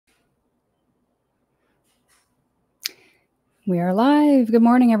We are live. Good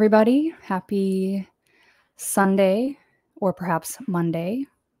morning, everybody. Happy Sunday, or perhaps Monday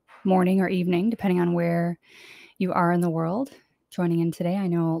morning or evening, depending on where you are in the world joining in today. I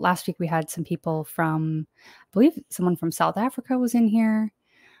know last week we had some people from, I believe someone from South Africa was in here.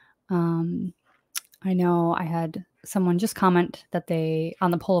 I know I had someone just comment that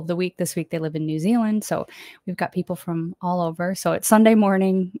on the poll of the week this week, they live in New Zealand. So we've got people from all over. So it's Sunday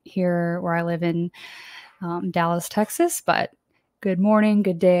morning here where I live in Dallas, Texas, but good morning,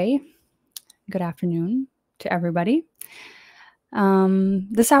 good day, good afternoon to everybody.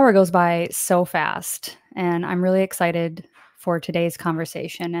 This hour goes by so fast, and I'm really excited for today's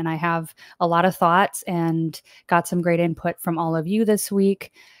conversation. And I have a lot of thoughts and got some great input from all of you this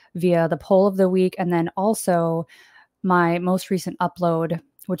week via the poll of the week, and then also my most recent upload,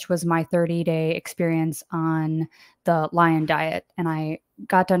 which was my 30-day experience on the Lion diet. And I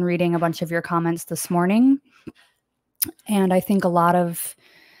got done reading a bunch of your comments this morning. And I think a lot of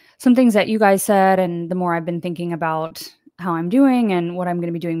some things that you guys said, and the more I've been thinking about how I'm doing and what I'm going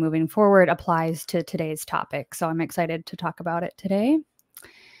to be doing moving forward, applies to today's topic. So I'm excited to talk about it today.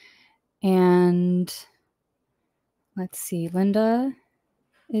 And let's see, Linda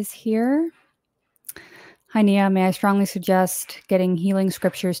is here. Hi, Nia. May I strongly suggest getting healing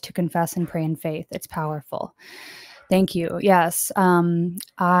scriptures to confess and pray in faith? It's powerful. Thank you. Yes.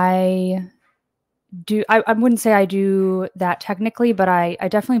 I wouldn't say I do that technically, but I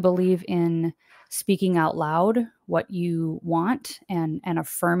definitely believe in speaking out loud what you want and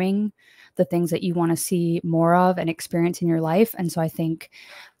affirming the things that you want to see more of and experience in your life. And so I think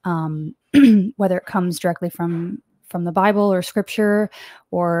whether it comes directly from the Bible or scripture,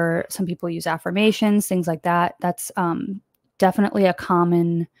 or some people use affirmations, things like that, that's definitely a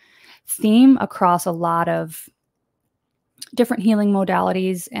common theme across a lot of different healing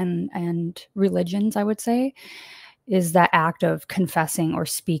modalities and religions, I would say, is that act of confessing or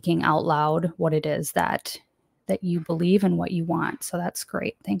speaking out loud what it is that you believe and what you want. So that's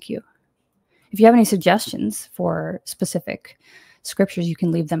great. Thank you. If you have any suggestions for specific scriptures, you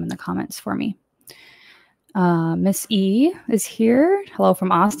can leave them in the comments for me. Miss E is here. Hello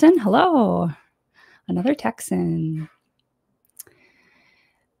from Austin. Hello. Another Texan.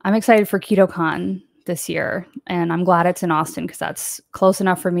 I'm excited for KetoCon this year, and I'm glad it's in Austin because that's close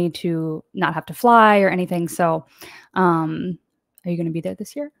enough for me to not have to fly or anything. So are you going to be there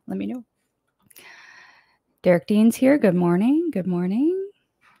this year? Let me know. Derek Dean's here. Good morning. Good morning.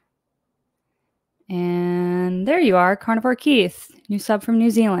 And there you are, Carnivore Keith, new sub from New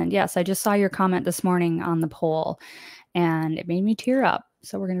Zealand. Yes, I just saw your comment this morning on the poll, and it made me tear up.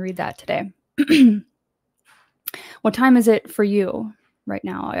 So we're going to read that today. What time is it for you right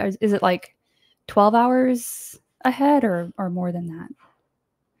now? Is it like 12 hours ahead or more than that?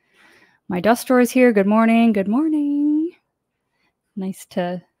 My dust store is here. Good morning. Good morning. Nice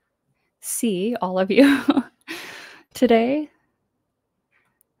to see all of you today.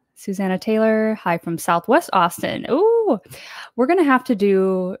 Susanna Taylor, hi from Southwest Austin. Oh, we're going to have to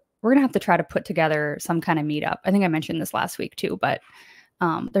try to put together some kind of meetup. I think I mentioned this last week too, but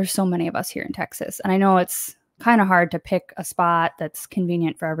there's so many of us here in Texas. And I know it's kind of hard to pick a spot that's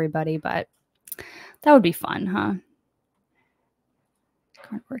convenient for everybody, but that would be fun, huh?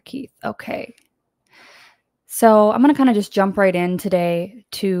 Carnivore Keith. Okay. So I'm going to kind of just jump right in today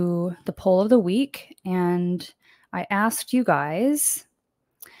to the poll of the week. And I asked you guys,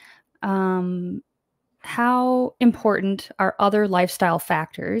 how important are other lifestyle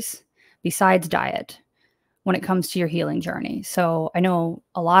factors besides diet when it comes to your healing journey? So I know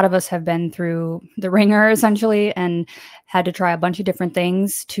a lot of us have been through the ringer essentially and had to try a bunch of different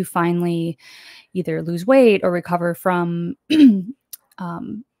things to finally either lose weight or recover from,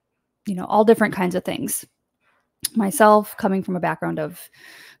 all different kinds of things. Myself, coming from a background of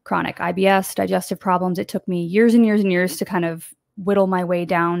chronic IBS, digestive problems, it took me years and years and years to kind of whittle my way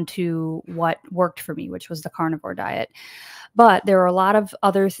down to what worked for me, which was the carnivore diet. But there are a lot of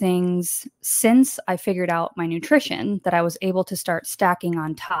other things since I figured out my nutrition that I was able to start stacking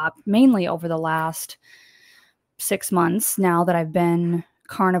on top, mainly over the last 6 months now that I've been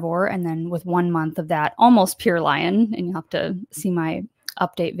carnivore, and then with 1 month of that almost pure lion. And you'll have to see my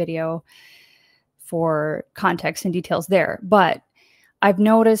update video for context and details there. But I've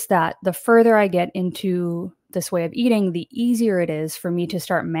noticed that the further I get into this way of eating, the easier it is for me to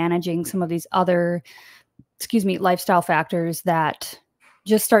start managing some of these other, lifestyle factors that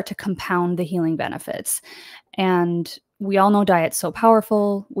just start to compound the healing benefits. And we all know diet's so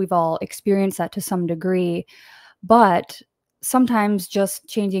powerful. We've all experienced that to some degree, but sometimes just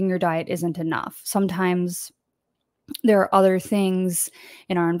changing your diet isn't enough. Sometimes there are other things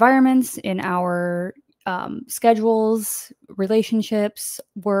in our environments, in our schedules, relationships,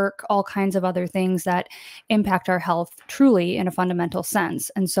 work, all kinds of other things that impact our health truly in a fundamental sense.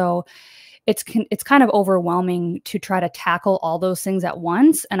 And so it's kind of overwhelming to try to tackle all those things at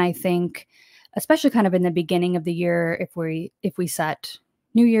once. And I think, especially kind of in the beginning of the year, if we set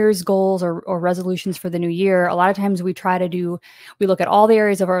New Year's goals or resolutions for the new year, a lot of times we look at all the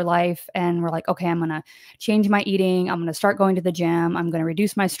areas of our life and we're like, okay, I'm going to change my eating. I'm going to start going to the gym. I'm going to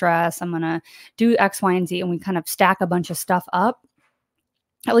reduce my stress. I'm going to do X, Y, and Z. And we kind of stack a bunch of stuff up.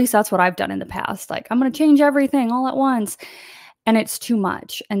 At least that's what I've done in the past. Like, I'm going to change everything all at once. And it's too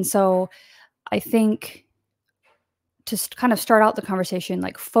much. And so I think to kind of start out the conversation,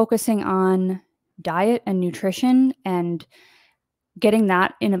 like focusing on diet and nutrition and getting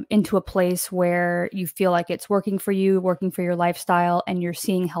that into a place where you feel like it's working for you, working for your lifestyle, and you're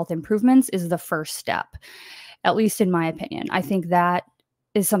seeing health improvements is the first step, at least in my opinion. I think that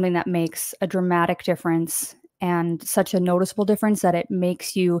is something that makes a dramatic difference and such a noticeable difference that it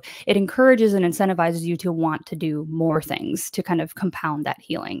encourages and incentivizes you to want to do more things to kind of compound that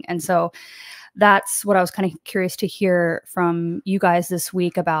healing. And so that's what I was kind of curious to hear from you guys this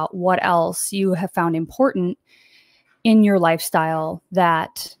week about what else you have found important in your lifestyle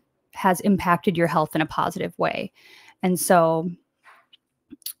that has impacted your health in a positive way. And so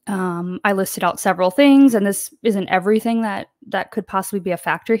I listed out several things, and this isn't everything that could possibly be a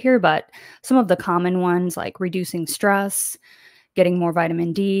factor here, but some of the common ones like reducing stress, getting more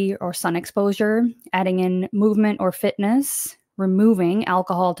vitamin D or sun exposure, adding in movement or fitness, removing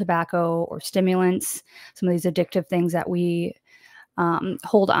alcohol, tobacco, or stimulants, some of these addictive things that we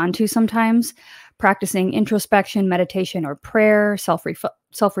hold on to sometimes, practicing introspection, meditation, or prayer,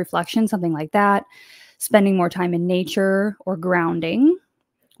 self-reflection, something like that, spending more time in nature or grounding,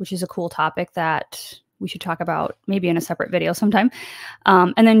 which is a cool topic that we should talk about maybe in a separate video sometime,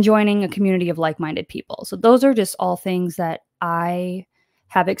 and then joining a community of like-minded people. So those are just all things that I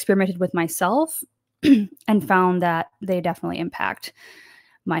have experimented with myself and found that they definitely impact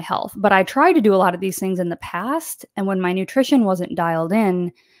my health. But I tried to do a lot of these things in the past, and when my nutrition wasn't dialed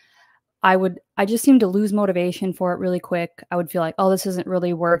in, I just seemed to lose motivation for it really quick. I would feel like, oh, this isn't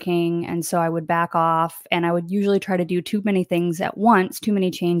really working. And so I would back off, and I would usually try to do too many things at once, too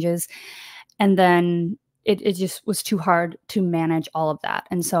many changes. And then it just was too hard to manage all of that.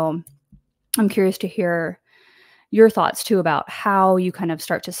 And so I'm curious to hear your thoughts too about how you kind of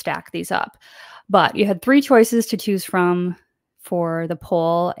start to stack these up. But you had 3 choices to choose from for the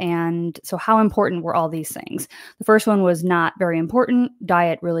poll. And so how important were all these things? The first one was not very important.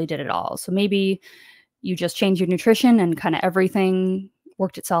 Diet really did it all. So maybe you just changed your nutrition and kind of everything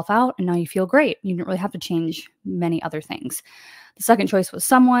worked itself out and now you feel great. You didn't really have to change many other things. The second choice was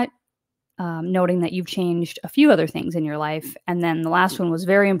somewhat, noting that you've changed a few other things in your life. And then the last one was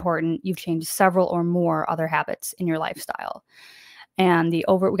very important. You've changed several or more other habits in your lifestyle. And we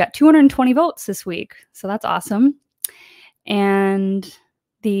got 220 votes this week. So that's awesome. And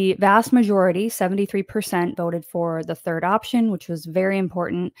the vast majority, 73%, voted for the third option, which was very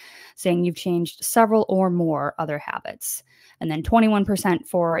important, saying you've changed several or more other habits. And then 21%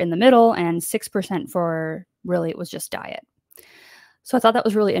 for in the middle and 6% for really it was just diet. So I thought that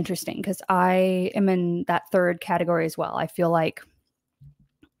was really interesting because I am in that third category as well. I feel like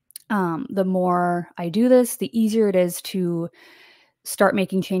the more I do this, the easier it is to start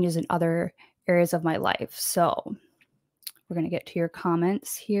making changes in other areas of my life. So we're going to get to your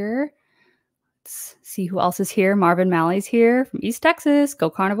comments here. Let's see who else is here. Marvin Malley's here from East Texas. Go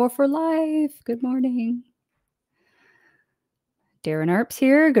Carnivore for life. Good morning. Darren Earp's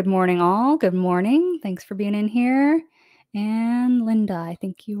here. Good morning, all. Good morning. Thanks for being in here. And Linda, I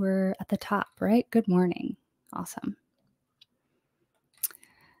think you were at the top, right? Good morning. Awesome.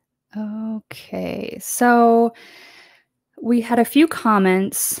 Okay, so we had a few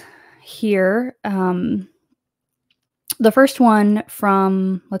comments here. The first one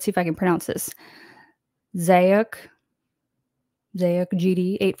from, let's see if I can pronounce this, Zayuk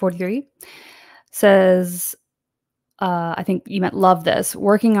GD 843 says, I think you meant love this.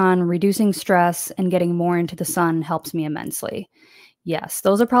 Working on reducing stress and getting more into the sun helps me immensely. Yes,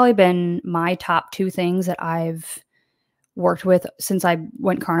 those have probably been my top 2 things that I've worked with since I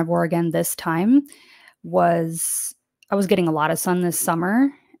went carnivore again this time. I was getting a lot of sun this summer,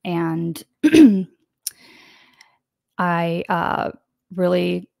 and I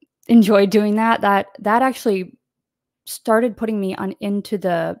really enjoyed doing that. That actually started putting me into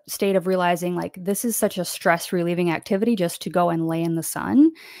the state of realizing like this is such a stress relieving activity just to go and lay in the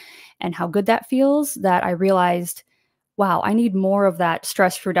sun and how good that feels, that I realized, wow, I need more of that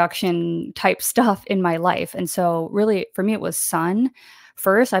stress reduction type stuff in my life. And so really for me, it was sun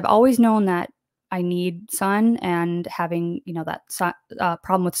first. I've always known that I need sun, and having, you know, that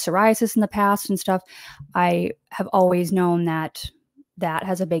problem with psoriasis in the past and stuff, I have always known that that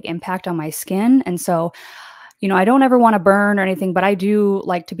has a big impact on my skin. And so, you know, I don't ever want to burn or anything, but I do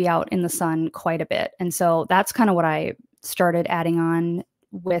like to be out in the sun quite a bit. And so that's kind of what I started adding on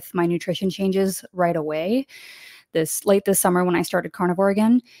with my nutrition changes right away late this summer when I started carnivore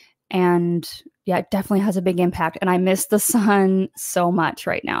again. And yeah, it definitely has a big impact. And I miss the sun so much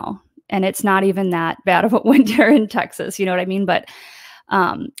right now. And it's not even that bad of a winter in Texas, you know what I mean? But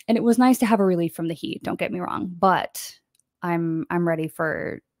and it was nice to have a relief from the heat, don't get me wrong, but I'm ready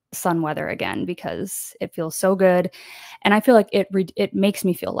for sun weather again because it feels so good. And I feel like it makes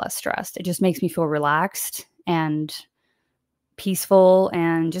me feel less stressed. It just makes me feel relaxed and peaceful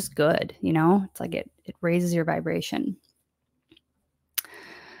and just good, you know? It's like it raises your vibration.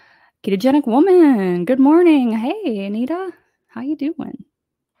 Ketogenic woman, good morning. Hey, Anita, how you doing?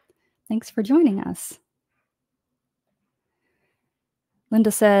 Thanks for joining us. Linda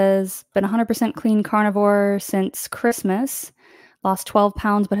says, been 100% clean carnivore since Christmas. Lost 12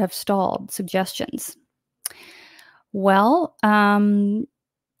 pounds but have stalled. Suggestions? Well,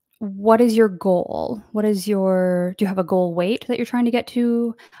 what is your goal? Do you have a goal weight that you're trying to get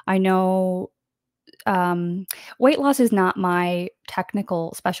to? I know weight loss is not my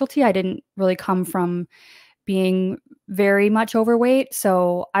technical specialty. I didn't really come from being very much overweight.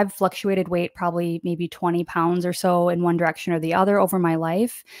 So I've fluctuated weight probably maybe 20 pounds or so in one direction or the other over my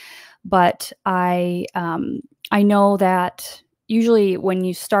life. But I know that usually when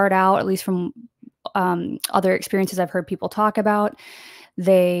you start out, at least from other experiences I've heard people talk about,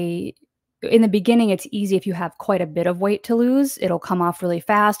 in the beginning, it's easy if you have quite a bit of weight to lose. It'll come off really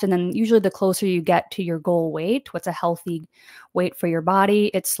fast. And then usually the closer you get to your goal weight, what's a healthy weight for your body,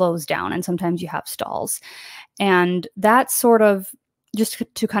 it slows down. And sometimes you have stalls. And that's sort of just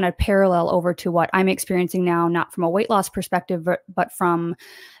to kind of parallel over to what I'm experiencing now, not from a weight loss perspective, but from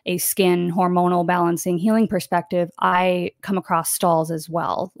a skin hormonal balancing healing perspective. I come across stalls as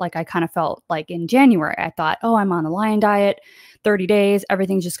well. Like I kind of felt like in January, I thought, oh, I'm on the Lion diet, 30 days,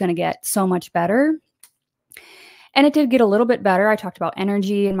 everything's just going to get so much better. And it did get a little bit better. I talked about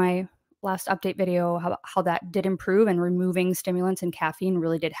energy in my last update video, how that did improve, and removing stimulants and caffeine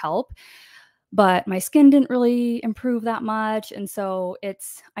really did help. But my skin didn't really improve that much. And so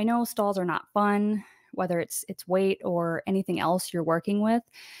I know stalls are not fun, whether it's weight or anything else you're working with.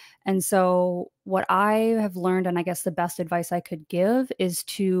 And so what I have learned, and I guess the best advice I could give, is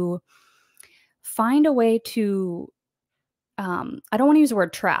to find a way to, I don't want to use the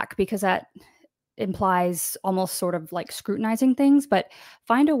word track because that implies almost sort of like scrutinizing things, but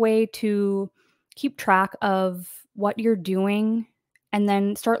find a way to keep track of what you're doing, and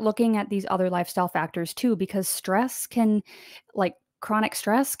then start looking at these other lifestyle factors too, because chronic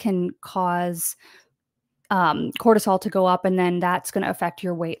stress can cause cortisol to go up, and then that's going to affect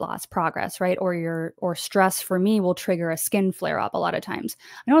your weight loss progress, right? Or stress for me will trigger a skin flare up a lot of times.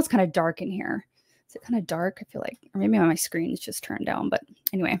 I know it's kind of dark in here. Is it kind of dark? I feel like, or maybe my screen is just turned down, but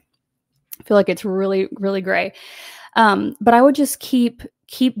anyway, I feel like it's really, really gray. But I would just keep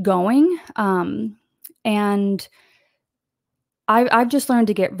going. And I've just learned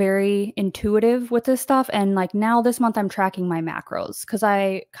to get very intuitive with this stuff. And like now this month I'm tracking my macros because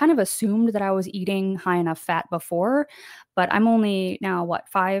I kind of assumed that I was eating high enough fat before, but I'm only now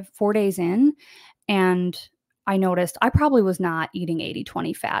 4 days in, and I noticed I probably was not eating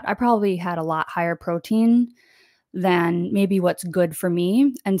 80-20 fat. I probably had a lot higher protein than maybe what's good for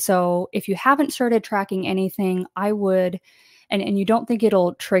me. And so if you haven't started tracking anything, I would, and you don't think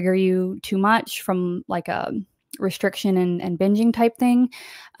it'll trigger you too much from like a restriction and binging type thing,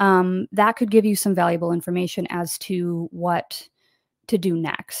 that could give you some valuable information as to what to do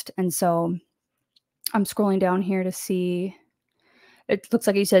next. And so I'm scrolling down here to see, it looks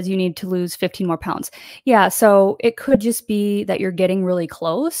like he says you need to lose 15 more pounds. Yeah, so it could just be that you're getting really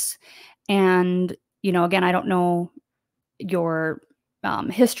close. And, you know, again, I don't know your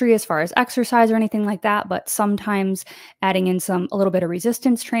history as far as exercise or anything like that, but sometimes adding in a little bit of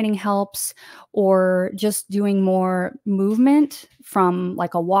resistance training helps, or just doing more movement from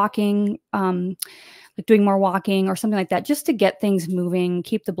like a walking, like doing more walking or something like that, just to get things moving,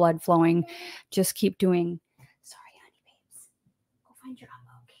 keep the blood flowing, just keep doing. Sorry, honey babes. Go find your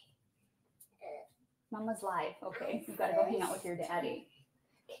okay. Mama's live. Okay, you've got to go hang out with your daddy.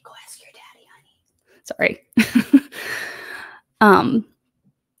 Okay, go ask your daddy, honey. Sorry.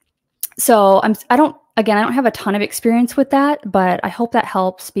 So I don't have a ton of experience with that, but I hope that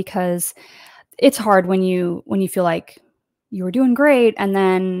helps, because it's hard when you feel like you were doing great and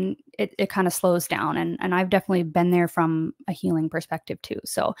then it kind of slows down. And I've definitely been there from a healing perspective too.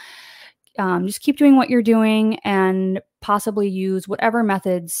 So just keep doing what you're doing and possibly use whatever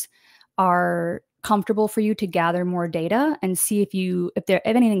methods are comfortable for you to gather more data and see if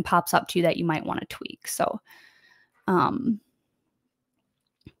anything pops up to you that you might want to tweak. So,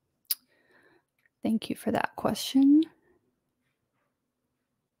 thank you for that question.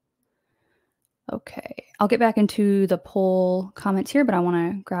 Okay, I'll get back into the poll comments here, but I want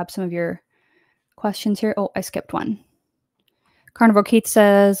to grab some of your questions here. Oh, I skipped one. Carnivore Keith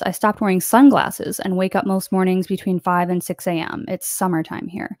says, I stopped wearing sunglasses and wake up most mornings between 5 and 6 a.m. It's summertime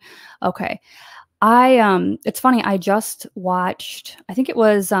here. Okay. It's funny, I just watched, I think it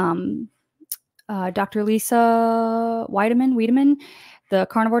was Dr. Lisa Wiedemann, the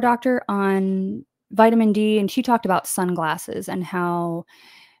carnivore doctor, on vitamin D, and she talked about sunglasses and how,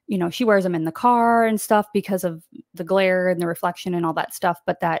 you know, she wears them in the car and stuff because of the glare and the reflection and all that stuff,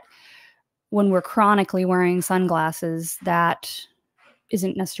 but that when we're chronically wearing sunglasses, that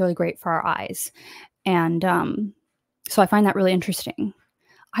isn't necessarily great for our eyes. And so I find that really interesting.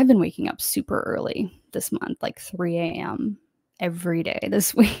 I've been waking up super early this month, like 3 a.m. every day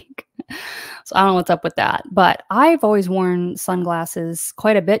this week. So I don't know what's up with that. But I've always worn sunglasses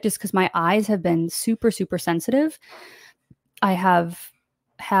quite a bit just because my eyes have been super, super sensitive. I have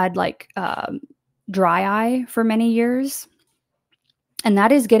had like dry eye for many years, and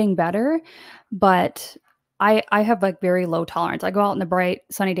that is getting better. But I have like very low tolerance. I go out in the bright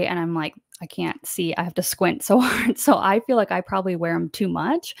sunny day and I'm like, I can't see. I have to squint so hard. So I feel like I probably wear them too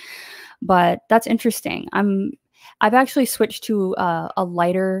much, but that's interesting. I've actually switched to a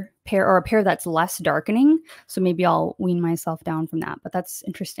lighter pair, or a pair that's less darkening. So maybe I'll wean myself down from that, but that's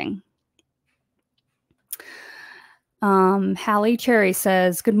interesting. Hallie Cherry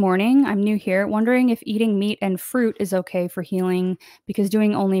says, good morning. I'm new here, wondering if eating meat and fruit is okay for healing, because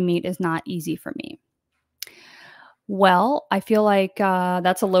doing only meat is not easy for me. Well, I feel like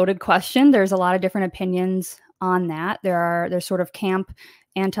that's a loaded question. There's a lot of different opinions on that. There's sort of camp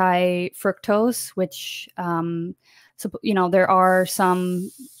anti-fructose, which, so, you know, there are some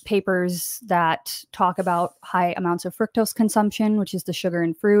papers that talk about high amounts of fructose consumption, which is the sugar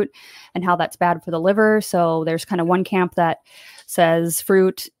in fruit, and how that's bad for the liver. So there's kind of one camp that says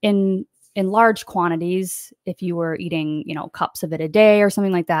fruit in large quantities, if you were eating, you know, cups of it a day or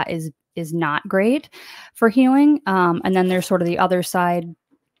something like that, is not great for healing. And then there's sort of the other side,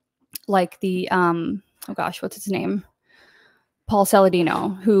 like the, oh gosh, what's his name? Paul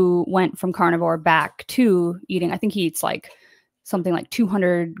Saladino, who went from carnivore back to eating, I think he eats like something like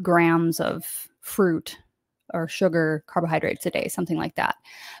 200 grams of fruit or sugar carbohydrates a day, something like that.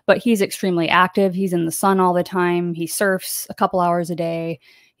 But he's extremely active. He's in the sun all the time. He surfs a couple hours a day.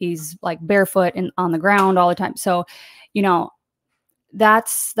 He's like barefoot on the ground all the time. So, you know,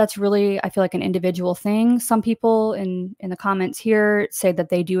 that's really, I feel like, an individual thing. Some people in the comments here say that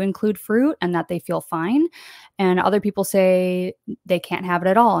they do include fruit and that they feel fine. And other people say they can't have it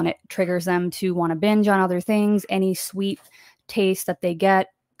at all, and it triggers them to want to binge on other things. Any sweet taste that they get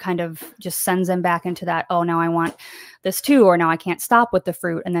kind of just sends them back into that, oh, now I want this too, or now I can't stop with the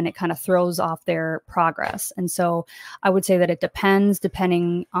fruit. And then it kind of throws off their progress. And so I would say that it depends,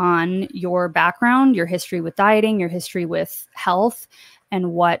 depending on your background, your history with dieting, your history with health,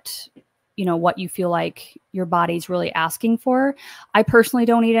 and what you feel like your body's really asking for. I personally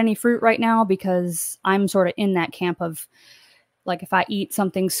don't eat any fruit right now because I'm sort of in that camp of, like, if I eat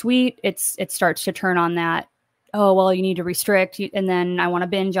something sweet, it starts to turn on that, oh, well, you need to restrict, and then I want to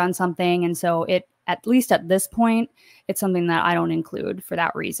binge on something. And so at least at this point, it's something that I don't include for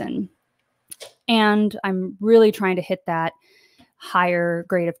that reason. And I'm really trying to hit that higher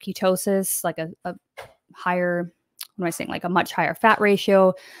grade of ketosis, like a higher, what am I saying, like a much higher fat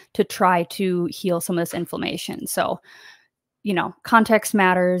ratio, to try to heal some of this inflammation. So, you know, context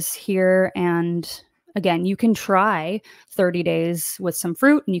matters here. And again, you can try 30 days with some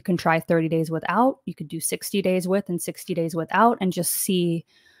fruit, and you can try 30 days without. You could do 60 days with and 60 days without, and just see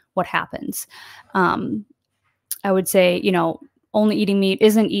what happens. I would say, you know, only eating meat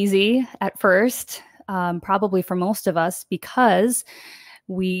isn't easy at first, probably for most of us, because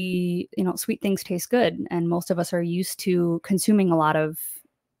sweet things taste good. And most of us are used to consuming a lot of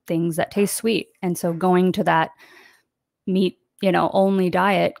things that taste sweet. And so going to that meat, only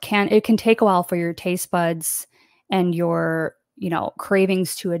diet can take a while for your taste buds and your,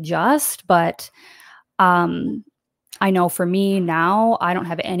 cravings to adjust. But I know for me now, I don't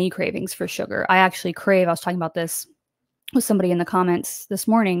have any cravings for sugar. I actually crave, I was talking about this with somebody in the comments this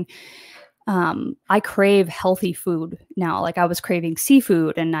morning. I crave healthy food now. Like, I was craving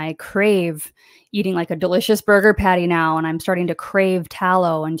seafood, and I crave eating like a delicious burger patty now. And I'm starting to crave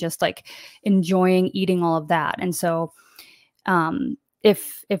tallow and just like enjoying eating all of that. And so,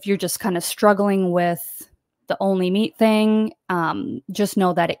 if you're just kind of struggling with the only meat thing, just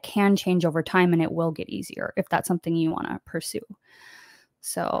know that it can change over time and it will get easier if that's something you want to pursue.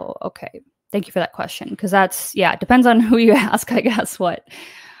 So, okay. Thank you for that question. Because that's, yeah, it depends on who you ask, I guess, what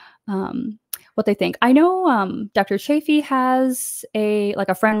they think. I know Dr. Chafee has a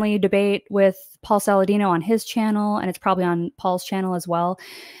friendly debate with Paul Saladino on his channel, and it's probably on Paul's channel as well.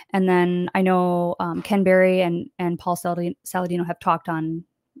 And then I know Ken Berry and Paul Saladino have talked on,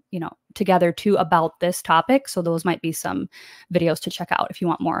 together too about this topic. So those might be some videos to check out if you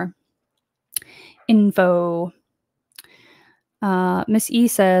want more info. Miss E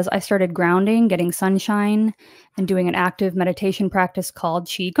says, I started grounding, getting sunshine, and doing an active meditation practice called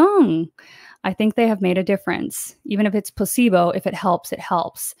Qigong. I think they have made a difference. Even if it's placebo, if it helps, it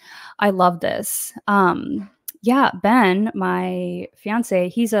helps. I love this. Yeah, Ben, my fiance,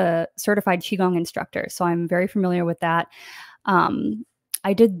 he's a certified Qigong instructor, so I'm very familiar with that. He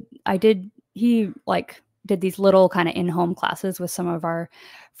did these little kind of in-home classes with some of our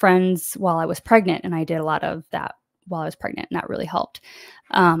friends while I was pregnant, and I did a lot of that while I was pregnant, and that really helped.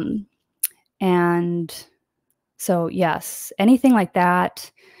 And so, yes, anything like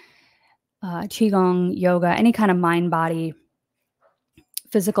that, Qigong, yoga, any kind of mind-body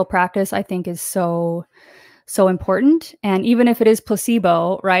physical practice, I think is so important. And even if it is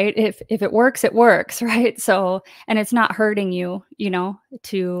placebo, right? If it works, it works, right? So, and it's not hurting you,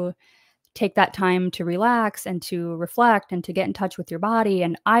 to take that time to relax and to reflect and to get in touch with your body.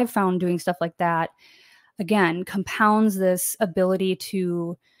 And I've found doing stuff like that, again, compounds this ability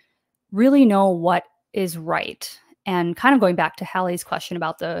to really know what is right. And kind of going back to Hallie's question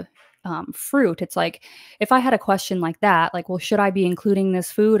about the fruit, it's like, if I had a question like that, like, well, should I be including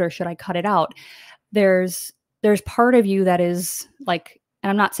this food or should I cut it out? There's part of you that is like, and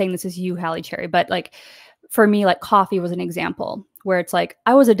I'm not saying this is you, Hallie Cherry, but like for me, like coffee was an example where it's like,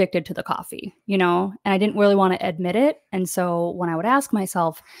 I was addicted to the coffee, and I didn't really want to admit it. And so when I would ask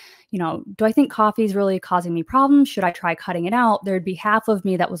myself, do I think coffee is really causing me problems? Should I try cutting it out? There'd be half of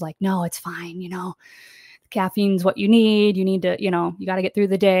me that was like, no, it's fine. Caffeine's what you need. You need to, you got to get through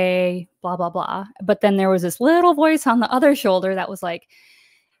the day, blah, blah, blah. But then there was this little voice on the other shoulder that was like,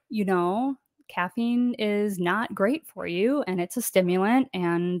 caffeine is not great for you, and it's a stimulant,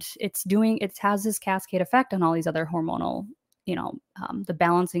 and it has this cascade effect on all these other hormonal, the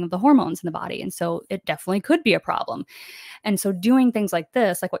balancing of the hormones in the body. And so it definitely could be a problem. And so doing things like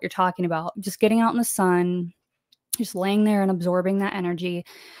this, like what you're talking about, just getting out in the sun, just laying there and absorbing that energy,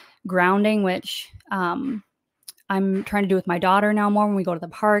 grounding, which I'm trying to do with my daughter now more. When we go to the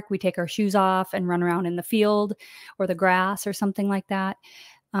park, we take our shoes off and run around in the field or the grass or something like that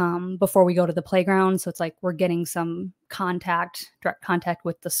before we go to the playground. So it's like we're getting some direct contact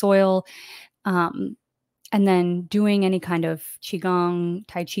with the soil. And then doing any kind of Qigong,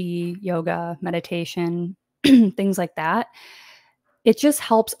 Tai Chi, yoga, meditation, things like that. It just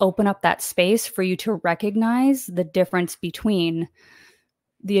helps open up that space for you to recognize the difference between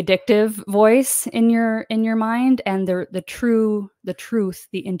the addictive voice in your mind and the truth,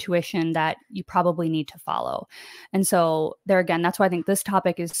 the intuition that you probably need to follow. And so there again, that's why I think this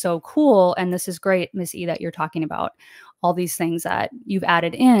topic is so cool. And this is great, Miss E, that you're talking about all these things that you've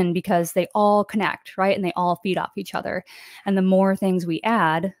added in, because they all connect, right? And they all feed off each other. And the more things we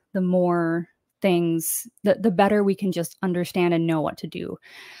add, the more things, the better we can just understand and know what to do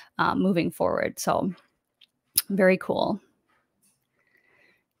moving forward. So very cool.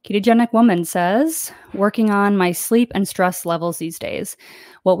 Ketogenic Woman says, working on my sleep and stress levels these days.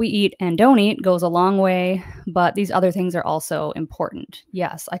 What we eat and don't eat goes a long way, but these other things are also important.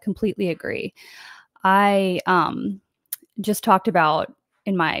 Yes, I completely agree. I just talked about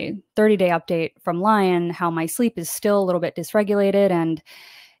in my 30-day update from Lion how my sleep is still a little bit dysregulated, and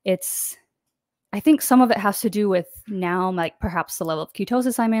I think some of it has to do with now, like perhaps the level of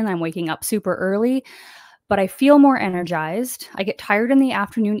ketosis I'm in. I'm waking up super early, but I feel more energized. I get tired in the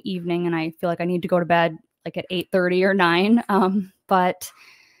afternoon, evening, and I feel like I need to go to bed like at 8:30 or 9. But,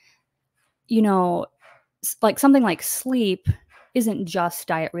 like something like sleep isn't just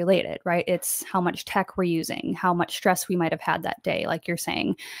diet related, right? It's how much tech we're using, how much stress we might have had that day. Like you're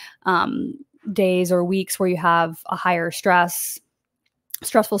saying, days or weeks where you have a higher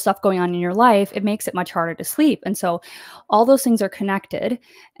stressful stuff going on in your life, it makes it much harder to sleep. And so all those things are connected.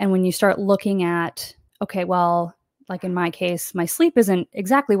 And when you start looking at, okay, well, like in my case, my sleep isn't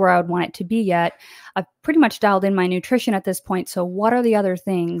exactly where I would want it to be yet. I've pretty much dialed in my nutrition at this point. So what are the other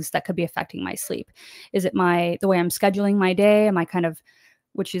things that could be affecting my sleep? Is it the way I'm scheduling my day? Am I kind of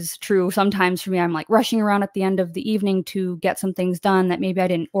which is true sometimes for me. I'm like rushing around at the end of the evening to get some things done that maybe I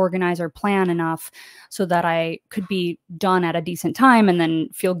didn't organize or plan enough so that I could be done at a decent time and then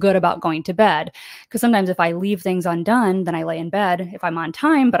feel good about going to bed. Because sometimes if I leave things undone, then I lay in bed if I'm on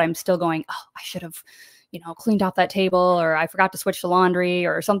time, but I'm still going, oh, I should have, you know, cleaned off that table, or I forgot to switch the laundry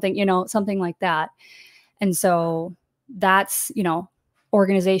or something, you know, something like that. And so that's, you know,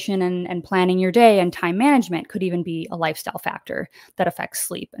 organization and planning your day and time management could even be a lifestyle factor that affects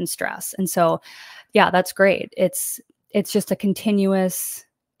sleep and stress. And so, yeah, that's great. It's just a continuous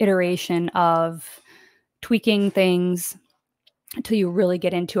iteration of tweaking things until you really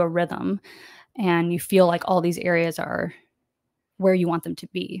get into a rhythm and you feel like all these areas are where you want them to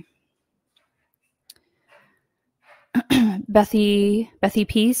be. Bethy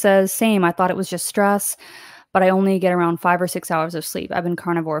P says, same. I thought it was just stress, but I only get around 5 or 6 hours of sleep. I've been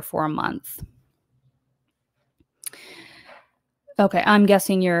carnivore for a month. Okay, I'm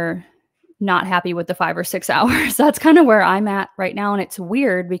guessing you're not happy with the 5 or 6 hours. That's kind of where I'm at right now. And it's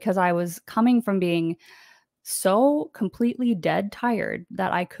weird because I was coming from being so completely dead tired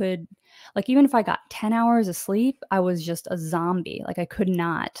that I could, like, even if I got 10 hours of sleep, I was just a zombie. Like, I could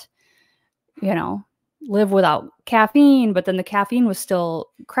not, you know, live without caffeine, but then the caffeine was still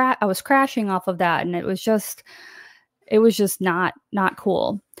I was crashing off of that, and it was just not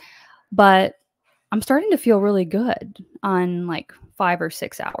cool. But I'm starting to feel really good on like 5 or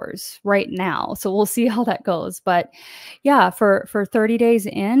 6 hours right now. So we'll see how that goes. But yeah, for 30 days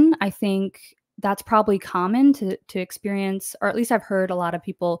in, I think that's probably common to experience, or at least I've heard a lot of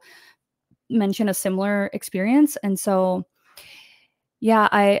people mention a similar experience. And so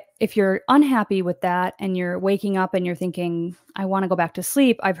yeah, if you're unhappy with that and you're waking up and you're thinking, I want to go back to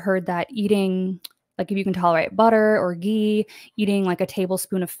sleep, I've heard that eating, like if you can tolerate butter or ghee, eating like a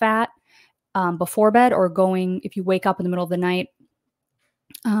tablespoon of fat before bed, or if you wake up in the middle of the night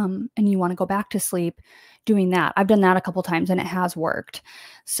and you want to go back to sleep, doing that. I've done that a couple times and it has worked.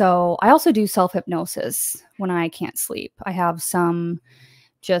 So I also do self-hypnosis when I can't sleep. I have some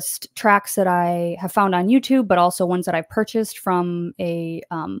just tracks that I have found on YouTube, but also ones that I purchased from a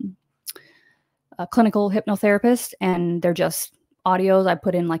clinical hypnotherapist, and they're just audios. I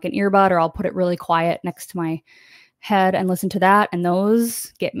put in like an earbud, or I'll put it really quiet next to my head and listen to that, and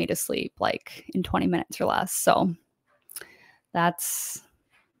those get me to sleep like in 20 minutes or less. So that's,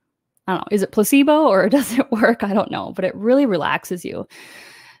 I don't know, is it placebo or does it work? I don't know, but it really relaxes you.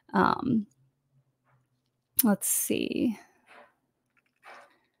 Let's see.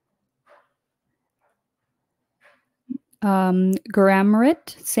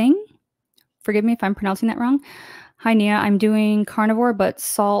 Guramrit Singh, forgive me if I'm pronouncing that wrong. Hi, Nia. I'm doing carnivore, but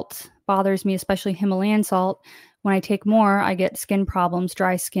salt bothers me, especially Himalayan salt. When I take more, I get skin problems,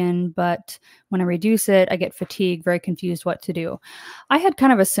 dry skin, but when I reduce it, I get fatigue, very confused what to do. I had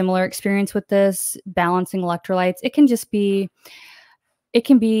kind of a similar experience with this, balancing electrolytes.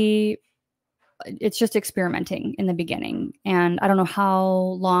 It's just experimenting in the beginning. And I don't know how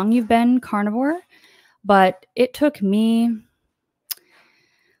long you've been carnivore, but it took me,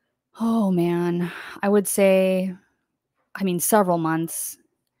 oh man, I would say, I mean, several months,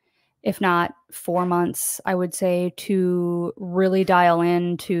 if not 4 months, I would say, to really dial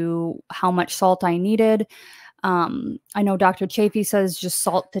in to how much salt I needed. I know Dr. Chafee says just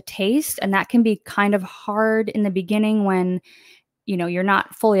salt to taste, and that can be kind of hard in the beginning when, you know, you're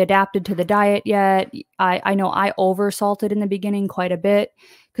not fully adapted to the diet yet. I know I over salted in the beginning quite a bit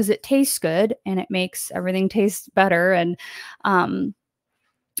because it tastes good and it makes everything taste better. And,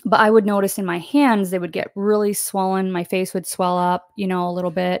 but I would notice in my hands, they would get really swollen. My face would swell up, you know, a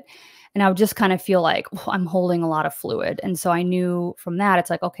little bit. And I would just kind of feel like, oh, I'm holding a lot of fluid. And so I knew from that, it's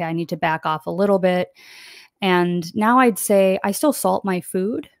like, okay, I need to back off a little bit. And now I'd say I still salt my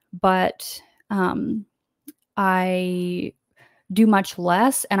food, but I do much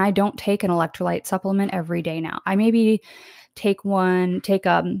less, and I don't take an electrolyte supplement every day now. I maybe take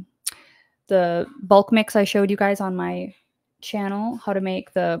the bulk mix I showed you guys on my channel, how to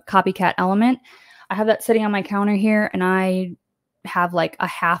make the COPYCAT element. I have that sitting on my counter here, and I have like a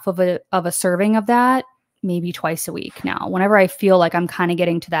half of a serving of that maybe twice a week now. Whenever I feel like I'm kind of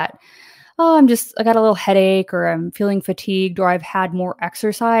getting to that, oh, I got a little headache, or I'm feeling fatigued, or I've had more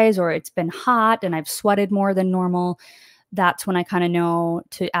exercise, or it's been hot and I've sweated more than normal, that's when I kind of know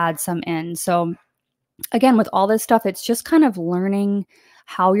to add some in. So again, with all this stuff, it's just kind of learning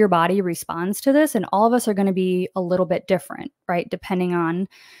how your body responds to this. And all of us are going to be a little bit different, right? Depending on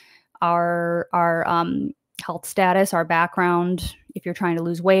our health status, our background, if you're trying to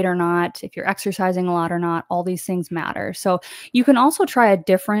lose weight or not, if you're exercising a lot or not, all these things matter. So you can also try a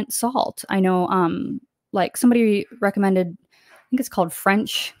different salt. I know, like somebody recommended think it's called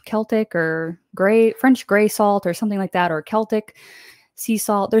French Celtic or French gray salt or something like that, or Celtic sea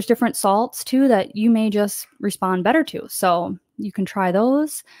salt. There's different salts too that you may just respond better to. So you can try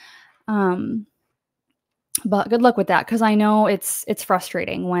those. But good luck with that, because I know it's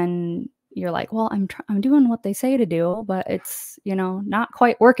frustrating when you're like, well, I'm doing what they say to do, but it's, you know, not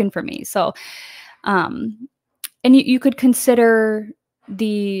quite working for me. So, and you could consider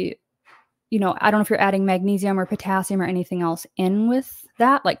the, you know, I don't know if you're adding magnesium or potassium or anything else in with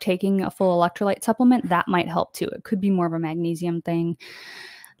that, like taking a full electrolyte supplement, that might help too. It could be more of a magnesium thing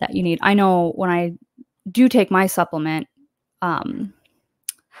that you need. I know when I do take my supplement, the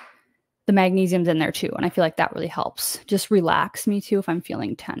magnesium's in there too. And I feel like that really helps just relax me too if I'm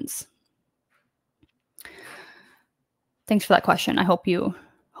feeling tense. Thanks for that question. I hope you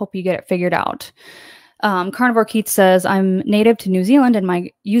get it figured out. Carnivore Keith says, I'm native to New Zealand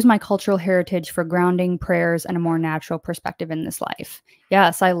and use my cultural heritage for grounding, prayers, and a more natural perspective in this life.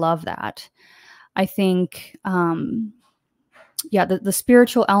 Yes, I love that. I think, yeah, the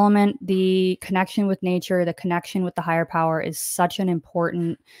spiritual element, the connection with nature, the connection with the higher power is such an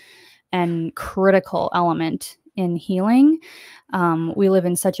important and critical element in healing. We live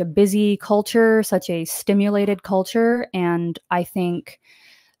in such a busy culture, such a stimulated culture. And I think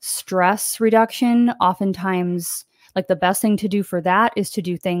stress reduction, oftentimes, like the best thing to do for that is to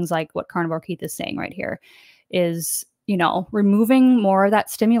do things like what Carnivore Keith is saying right here is, you know, removing more of that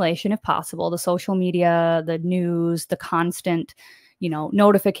stimulation if possible, the social media, the news, the constant, you know,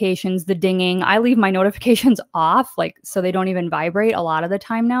 notifications, the dinging. I leave my notifications off, like, so they don't even vibrate a lot of the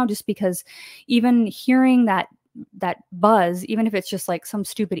time now, just because even hearing that buzz, even if it's just like some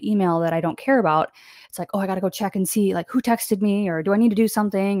stupid email that I don't care about, it's like, oh, I got to go check and see like who texted me, or do I need to do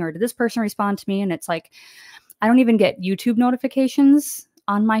something, or did this person respond to me? And it's like, I don't even get YouTube notifications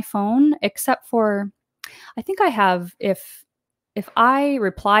on my phone, except for, I think I have, if I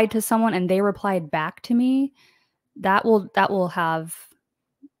replied to someone and they replied back to me, that will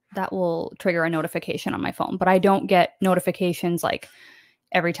trigger a notification on my phone. But I don't get notifications like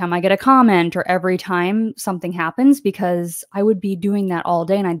every time I get a comment or every time something happens, because I would be doing that all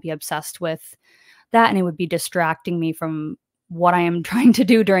day and I'd be obsessed with that, and it would be distracting me from what I am trying to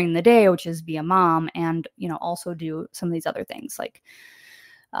do during the day, which is be a mom and, you know, also do some of these other things like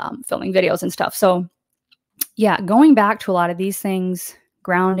filming videos and stuff. So yeah, going back to a lot of these things,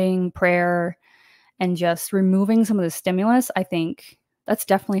 grounding, prayer, and just removing some of the stimulus, I think that's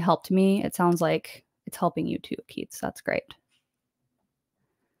definitely helped me. It sounds like it's helping you too, Keith. So that's great.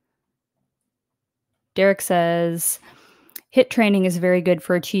 Derek says, HIIT training is very good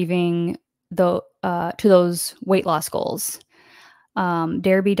for achieving to those weight loss goals.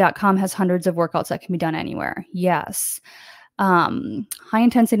 Derby.com has hundreds of workouts that can be done anywhere. Yes. High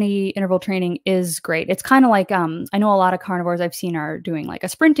intensity interval training is great. It's kind of like, I know a lot of carnivores I've seen are doing like a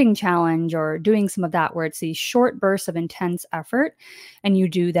sprinting challenge or doing some of that, where it's these short bursts of intense effort. And you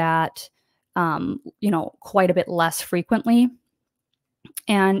do that, you know, quite a bit less frequently.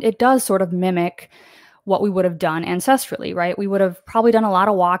 And it does sort of mimic what we would have done ancestrally, right? We would have probably done a lot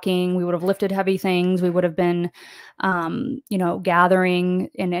of walking. We would have lifted heavy things. We would have been, you know,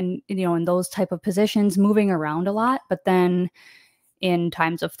 gathering and, you know, in those type of positions, moving around a lot. But then in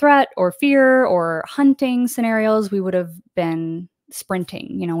times of threat or fear or hunting scenarios, we would have been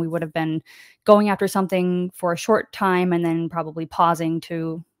sprinting. You know, we would have been going after something for a short time and then probably pausing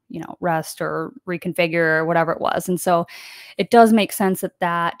to, you know, rest or reconfigure or whatever it was. And so it does make sense that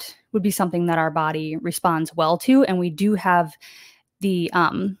that would be something that our body responds well to. And we do have the,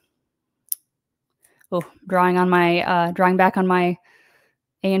 drawing back on my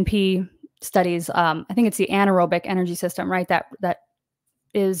A&P studies. I think it's the anaerobic energy system, right? That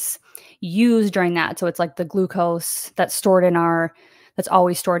is used during that. So it's like the glucose that's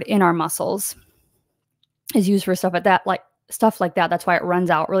always stored in our muscles is used for stuff like that. That's why it runs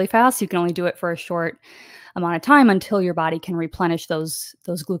out really fast. You can only do it for a short amount of time until your body can replenish those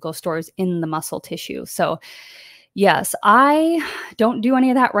glucose stores in the muscle tissue. So yes, I don't do any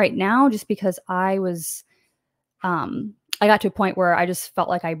of that right now, just because I got to a point where I just felt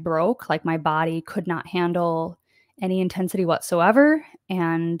like I broke, like my body could not handle any intensity whatsoever.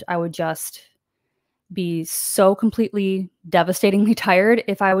 And I would just be so completely devastatingly tired.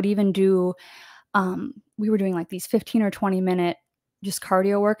 If I would even do, we were doing like these 15 or 20 minute just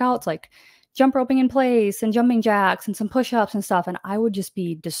cardio workouts, like jump roping in place and jumping jacks and some push-ups and stuff. And I would just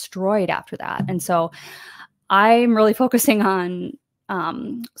be destroyed after that. And so I'm really focusing on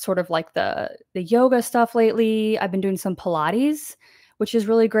sort of like the yoga stuff lately. I've been doing some Pilates, which is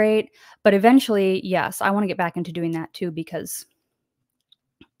really great. But eventually, yes, I want to get back into doing that too, because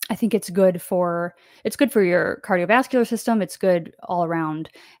I think it's good for your cardiovascular system. It's good all around,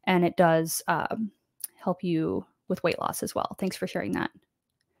 and it does help you with weight loss as well. Thanks for sharing that.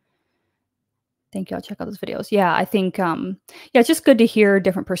 Thank you. I'll check out those videos. Yeah, I think, yeah, it's just good to hear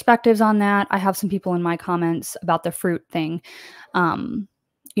different perspectives on that. I have some people in my comments about the fruit thing. You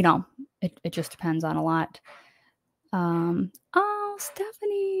know, it just depends on a lot. Oh,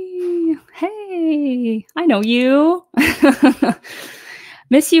 Stephanie. Hey, I know you.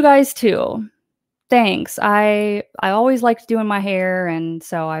 Miss you guys too. Thanks. I always liked doing my hair, and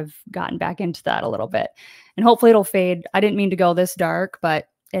so I've gotten back into that a little bit. And hopefully it'll fade. I didn't mean to go this dark, but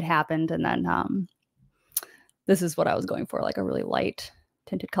it happened, and then this is what I was going for, like a really light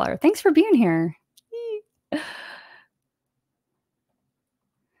tinted color. Thanks for being here.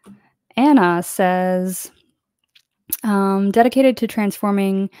 Anna says, dedicated to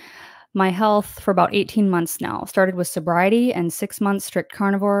transforming my health for about 18 months now. Started with sobriety and 6 months strict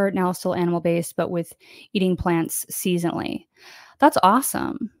carnivore, now still animal-based, but with eating plants seasonally. That's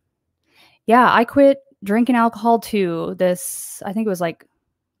awesome. Yeah, I quit drinking alcohol too. I think it was like,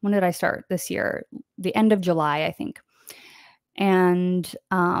 when did I start this year? The end of July, I think. And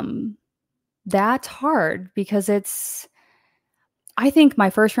that's hard because I think my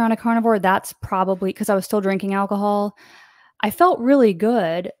first round of carnivore, that's probably because I was still drinking alcohol. I felt really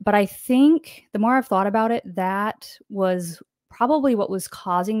good, but I think the more I've thought about it, that was probably what was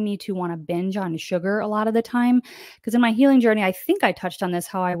causing me to want to binge on sugar a lot of the time. Because in my healing journey, I think I touched on this,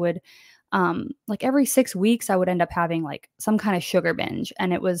 how I would, like every 6 weeks, I would end up having like some kind of sugar binge.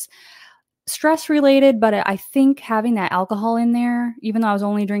 And it was stress related, but I think having that alcohol in there, even though I was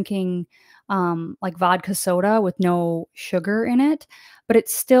only drinking like vodka soda with no sugar in it, but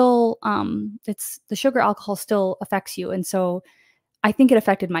it's still, the sugar alcohol still affects you. And so I think it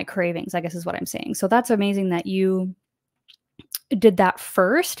affected my cravings, I guess is what I'm saying. So that's amazing that you did that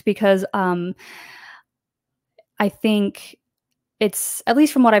first, because I think it's, at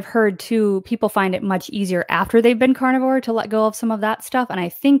least from what I've heard too, people find it much easier after they've been carnivore to let go of some of that stuff. And I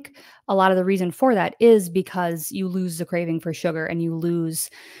think a lot of the reason for that is because you lose the craving for sugar, and you lose,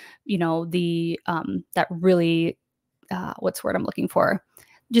 you know, the, that really, what's the word I'm looking for?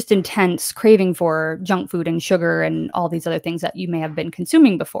 Just intense craving for junk food and sugar and all these other things that you may have been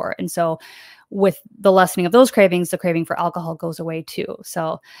consuming before. And so with the lessening of those cravings, the craving for alcohol goes away too.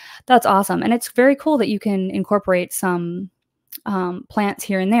 So that's awesome. And it's very cool that you can incorporate some plants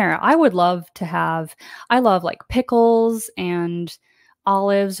here and there. I would love to have, I love like pickles and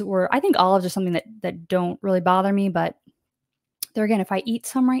olives, I think olives are something that don't really bother me, but there again, if I eat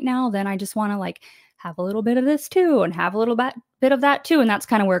some right now, then I just want to like have a little bit of this too, and have a little bit of that too. And that's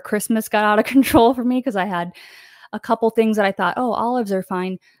kind of where Christmas got out of control for me, because I had a couple things that I thought, oh, olives are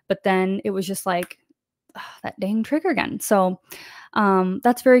fine. But then it was just like, that dang trigger again. So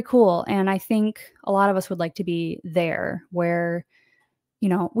that's very cool. And I think a lot of us would like to be there where, you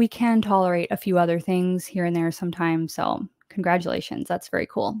know, we can tolerate a few other things here and there sometimes. So congratulations. That's very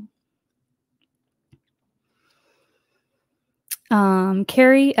cool.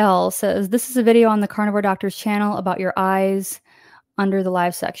 Carrie L says, this is a video on the Carnivore Doctor's channel about your eyes under the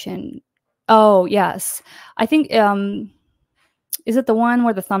live section. Oh, yes. I think, is it the one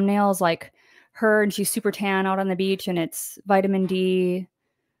where the thumbnail is like her and she's super tan out on the beach, and it's vitamin D,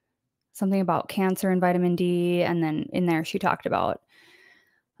 something about cancer and vitamin D. And then in there, she talked about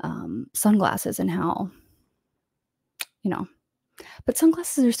sunglasses and how, you know, but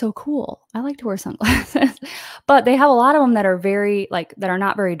sunglasses are so cool. I like to wear sunglasses, but they have a lot of them that are very that are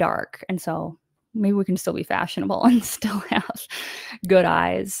not very dark. And so maybe we can still be fashionable and still have good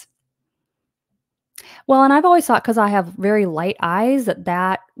eyes. Well, and I've always thought, because I have very light eyes,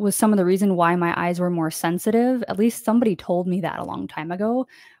 that was some of the reason why my eyes were more sensitive. At least somebody told me that a long time ago,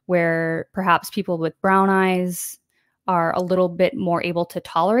 where perhaps people with brown eyes are a little bit more able to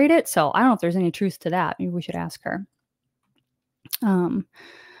tolerate it. So I don't know if there's any truth to that. Maybe we should ask her.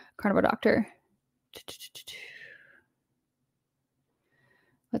 Carnivore Doctor.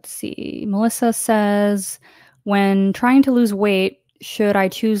 Let's see. Melissa says, when trying to lose weight, should I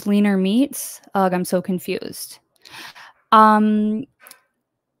choose leaner meats? Ugh, I'm so confused. Okay,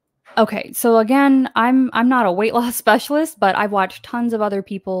 so again, I'm not a weight loss specialist, but I've watched tons of other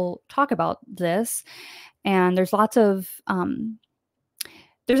people talk about this, and there's lots of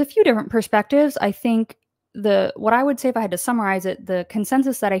there's a few different perspectives. I think what I would say, if I had to summarize it, the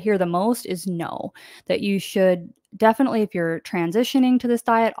consensus that I hear the most is no, that you should definitely, if you're transitioning to this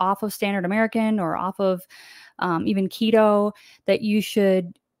diet off of standard American or off of even keto, that you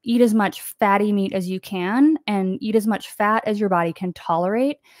should eat as much fatty meat as you can and eat as much fat as your body can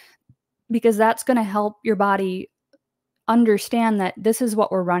tolerate, because that's going to help your body understand that this is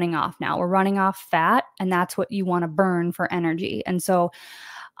what we're running off now. We're running off fat, and that's what you want to burn for energy. And so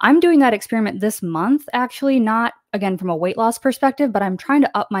I'm doing that experiment this month, actually, not again from a weight loss perspective, but I'm trying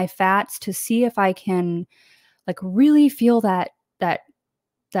to up my fats to see if I can like really feel that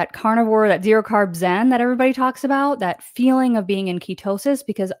carnivore, that zero carb zen that everybody talks about, that feeling of being in ketosis,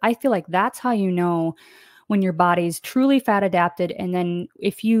 because I feel like that's how you know when your body's truly fat adapted. And then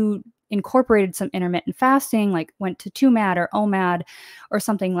if you incorporated some intermittent fasting, like went to 2MAD or OMAD or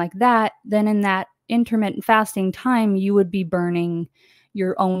something like that, then in that intermittent fasting time, you would be burning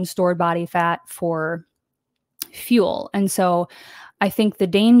your own stored body fat for fuel. And so I think the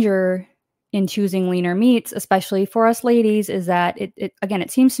danger in choosing leaner meats, especially for us ladies, is that again,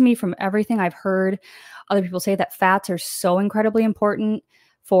 it seems to me from everything I've heard other people say that fats are so incredibly important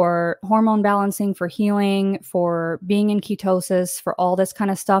for hormone balancing, for healing, for being in ketosis, for all this kind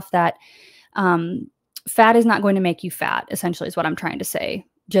of stuff, that fat is not going to make you fat, essentially, is what I'm trying to say,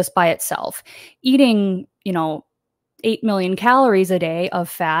 just by itself. Eating, 8 million calories a day of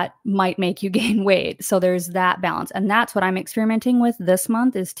fat might make you gain weight. So there's that balance. And that's what I'm experimenting with this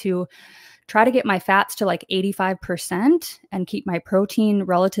month, is to try to get my fats to like 85% and keep my protein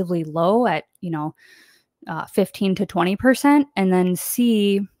relatively low at, 15 to 20%, and then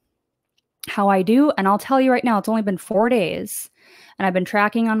see how I do. And I'll tell you right now, it's only been 4 days, and I've been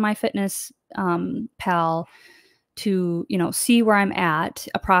tracking on my fitness pal to, see where I'm at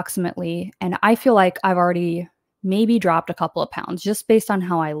approximately. And I feel like I've already maybe dropped a couple of pounds just based on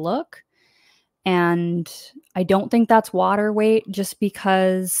how I look. And I don't think that's water weight, just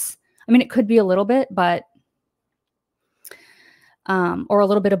because, it could be a little bit, but, or a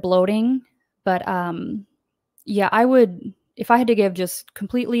little bit of bloating, but, yeah, I would, if I had to give just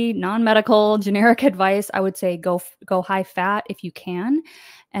completely non-medical generic advice, I would say go high fat if you can.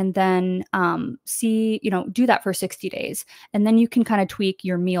 And then, do that for 60 days. And then you can kind of tweak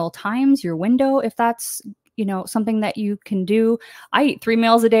your meal times, your window, if that's, something that you can do. I eat 3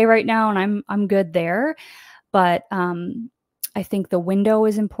 meals a day right now, and I'm good there. But, I think the window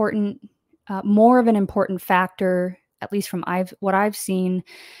is important, more of an important factor, at least from what I've seen,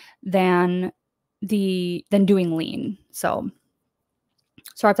 than doing lean. So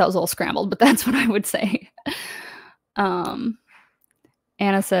sorry if that was a little scrambled, but that's what I would say. Anna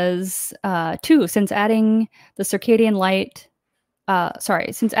says, 2, since adding the circadian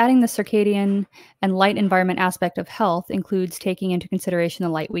and light environment aspect of health includes taking into consideration the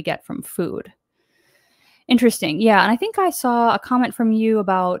light we get from food. Interesting. Yeah. And I think I saw a comment from you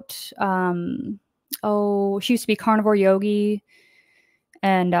about, she used to be Carnivore Yogi.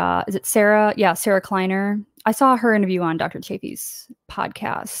 And is it Sarah? Yeah, Sarah Kleiner. I saw her interview on Dr. Chafee's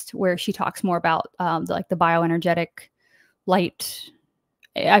podcast where she talks more about the bioenergetic light.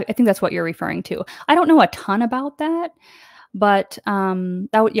 I think that's what you're referring to. I don't know a ton about that, but that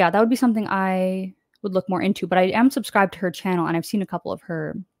would be something I would look more into. But I am subscribed to her channel, and I've seen a couple of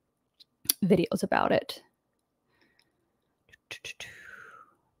her videos about it.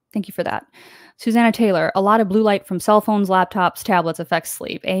 Thank you for that. Susanna Taylor, a lot of blue light from cell phones, laptops, tablets affects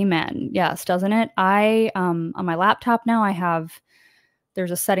sleep. Amen. Yes, doesn't it? On my laptop now,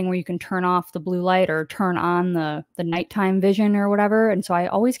 there's a setting where you can turn off the blue light or turn on the nighttime vision or whatever. And so I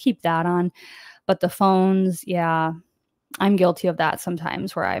always keep that on. But the phones, yeah, I'm guilty of that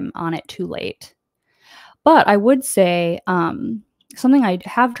sometimes, where I'm on it too late. But I would say something I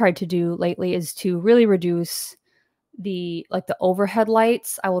have tried to do lately is to really reduce the overhead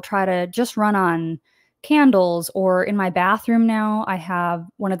lights. I will try to just run on candles, or in my bathroom now, I have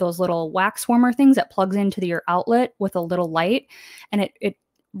one of those little wax warmer things that plugs into your outlet with a little light. And it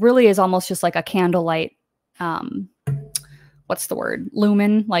really is almost just like a candle light. What's the word?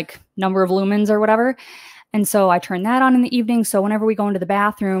 Lumen, like number of lumens or whatever. And so I turn that on in the evening. So whenever we go into the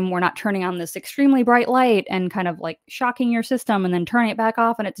bathroom, we're not turning on this extremely bright light and kind of like shocking your system and then turning it back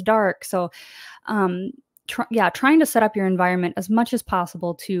off and it's dark. So, trying to set up your environment as much as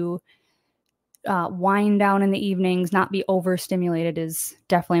possible to wind down in the evenings, not be overstimulated, is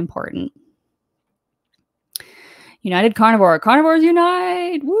definitely important. United Carnivore. Carnivores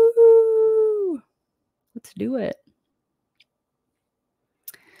unite! Woo! Let's do it.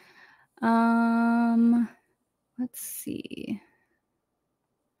 Let's see.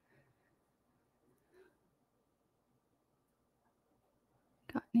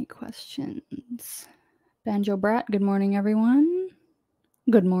 Got any questions? Banjo Brat, good morning, everyone.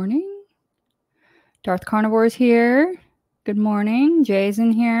 Good morning. Darth Carnivore is here. Good morning. Jay's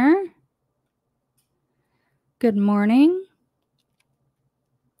in here. Good morning.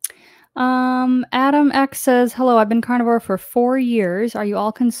 Adam X says, hello, I've been carnivore for 4 years. Are you all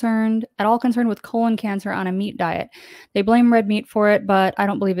at all concerned with colon cancer on a meat diet? They blame red meat for it, but I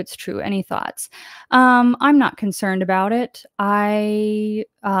don't believe it's true. Any thoughts? I'm not concerned about it. If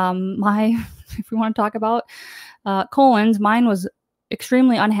we want to talk about colons, mine was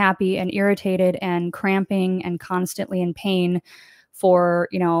extremely unhappy and irritated and cramping and constantly in pain for,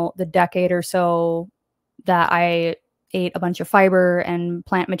 the decade or so that I ate a bunch of fiber and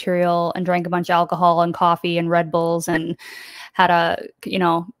plant material and drank a bunch of alcohol and coffee and Red Bulls and had a,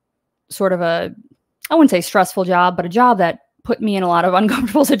 sort of I wouldn't say stressful job, but a job that put me in a lot of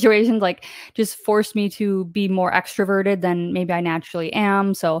uncomfortable situations, like just forced me to be more extroverted than maybe I naturally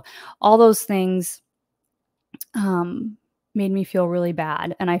am. So all those things made me feel really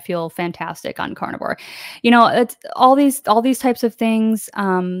bad, and I feel fantastic on carnivore. It's all these types of things.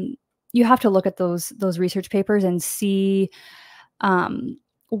 You have to look at those research papers and see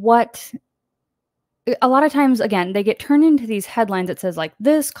what a lot of times, again, they get turned into these headlines that says like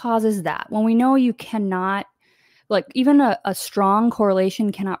this causes that, when we know you cannot, like even a strong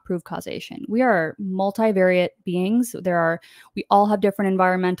correlation cannot prove causation. We are multivariate beings. We all have different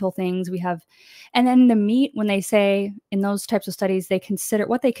environmental things. And then the meat, when they say in those types of studies,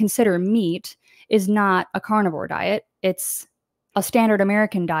 what they consider meat is not a carnivore diet. It's a standard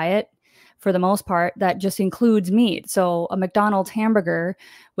American diet for the most part that just includes meat. So a McDonald's hamburger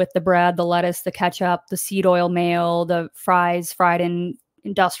with the bread, the lettuce, the ketchup, the seed oil mayo, the fries fried in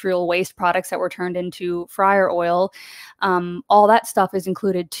industrial waste products that were turned into fryer oil, all that stuff is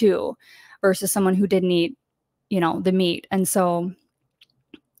included too, versus someone who didn't eat, the meat. And so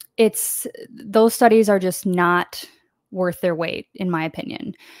those studies are just not worth their weight, in my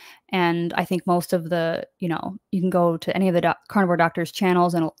opinion. And I think most of you can go to any of the carnivore doctors'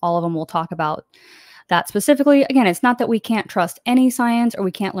 channels and all of them will talk about that specifically. Again, it's not that we can't trust any science or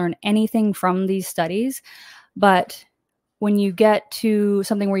we can't learn anything from these studies, but when you get to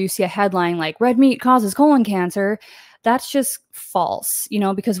something where you see a headline like red meat causes colon cancer, that's just false,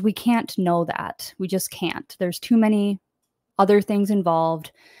 because we can't know that. We just can't. There's too many other things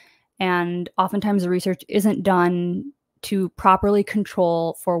involved. And oftentimes the research isn't done to properly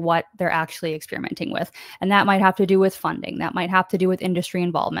control for what they're actually experimenting with. And that might have to do with funding. That might have to do with industry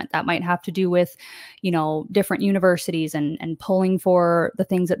involvement. That might have to do with, different universities and pulling for the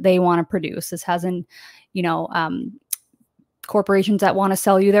things that they want to produce. This hasn't, corporations that want to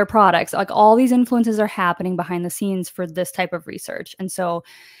sell you their products. Like all these influences are happening behind the scenes for this type of research. And so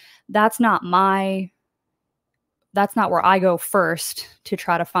that's not where I go first to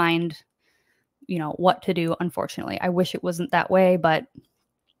try to find, what to do. Unfortunately, I wish it wasn't that way, but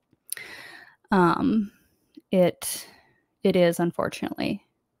it is, unfortunately.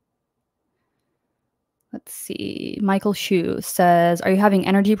 Let's see. Michael Shu says, are you having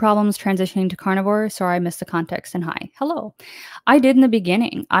energy problems transitioning to carnivore? Sorry, I missed the context, and hi. Hello. I did in the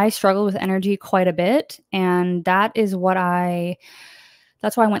beginning. I struggled with energy quite a bit, and that's why I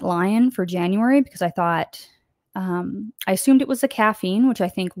went Lion for January, because I thought, I assumed it was the caffeine, which I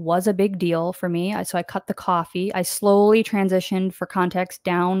think was a big deal for me. So I cut the coffee. I slowly transitioned, for context,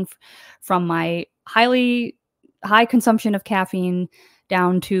 down from my high consumption of caffeine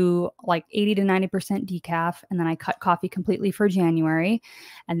down to like 80 to 90% decaf. And then I cut coffee completely for January.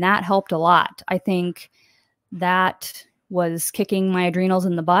 And that helped a lot. I think that was kicking my adrenals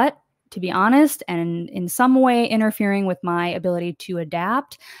in the butt, to be honest, and in some way interfering with my ability to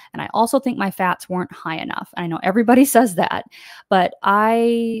adapt. And I also think my fats weren't high enough. I know everybody says that, but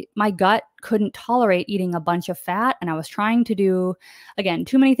my gut couldn't tolerate eating a bunch of fat. And I was trying to do, again,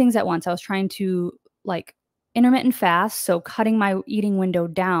 too many things at once. I was trying to intermittent fast, so cutting my eating window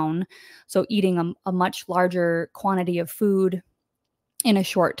down, so eating a much larger quantity of food in a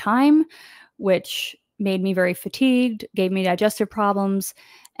short time, which made me very fatigued, gave me digestive problems,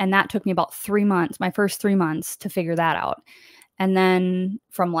 and that took me about 3 months, my first 3 months, to figure that out. And then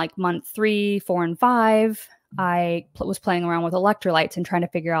from month 3, 4, and 5, I was playing around with electrolytes and trying to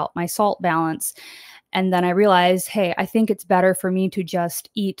figure out my salt balance. And then I realized, hey, I think it's better for me to just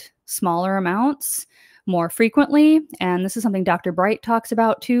eat smaller amounts more frequently. And this is something Dr. Bright talks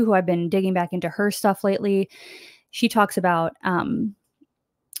about too, who I've been digging back into her stuff lately. She talks about,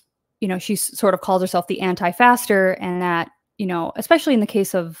 she sort of calls herself the anti-faster, and that, especially in the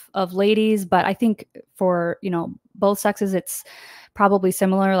case of ladies, but I think for, both sexes, it's probably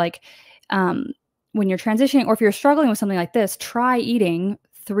similar. When you're transitioning, or if you're struggling with something like this, try eating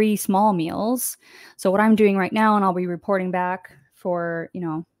 3 small meals. So what I'm doing right now, and I'll be reporting back for,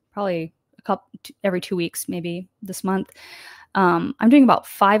 probably every 2 weeks, maybe this month, I'm doing about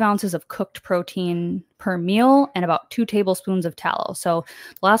 5 ounces of cooked protein per meal and about 2 tablespoons of tallow. So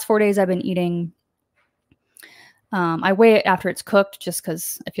the last 4 days I've been eating, I weigh it after it's cooked just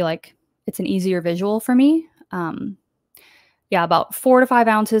because I feel like it's an easier visual for me. Yeah, about 4 to 5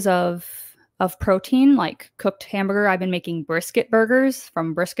 ounces of protein, like cooked hamburger. I've been making brisket burgers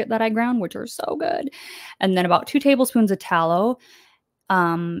from brisket that I ground, which are so good. And then about 2 tablespoons of tallow,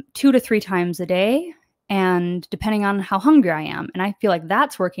 2 to 3 times a day. And depending on how hungry I am. And I feel like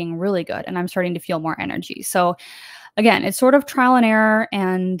that's working really good. And I'm starting to feel more energy. So again, it's sort of trial and error.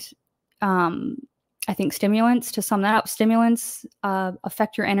 And I think stimulants, to sum that up, stimulants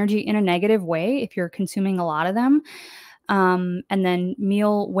affect your energy in a negative way if you're consuming a lot of them. And then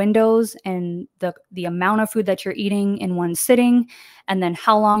meal windows and the amount of food that you're eating in one sitting, and then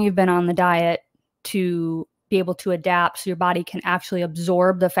how long you've been on the diet to be able to adapt so your body can actually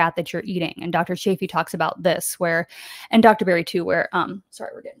absorb the fat that you're eating. And Dr. Chafee talks about this and Dr. Berry too, where,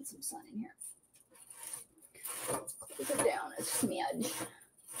 sorry, we're getting some sun in here. Close it down, it's smidge.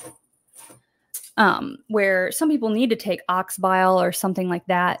 Where some people need to take ox bile or something like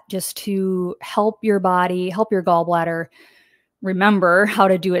that just to help your body, help your gallbladder remember how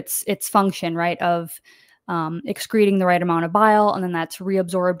to do its function, right? Of excreting the right amount of bile, and then that's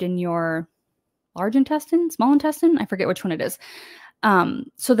reabsorbed in your large intestine, small intestine, I forget which one it is.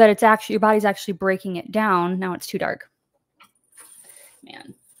 So that it's actually, your body's actually breaking it down. Now it's too dark.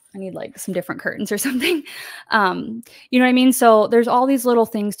 Man, I need like some different curtains or something. You know what I mean? So there's all these little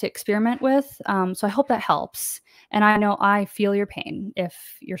things to experiment with. So I hope that helps. And I know I feel your pain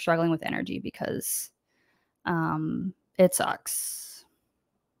if you're struggling with energy, because it sucks.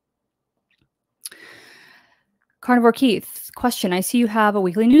 Carnivore Keith, question. I see you have a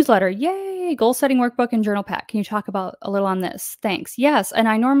weekly newsletter. Yay! Goal setting workbook and journal pack. Can you talk about a little on this? Thanks. Yes. And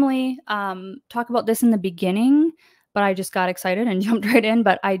I normally talk about this in the beginning, but I just got excited and jumped right in.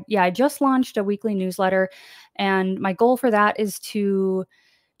 But I just launched a weekly newsletter, and my goal for that is to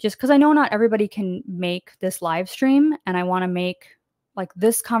just, because I know not everybody can make this live stream, and I want to make like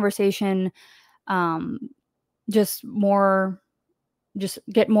this conversation just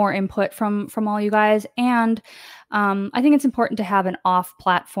get more input from all you guys. And I think it's important to have an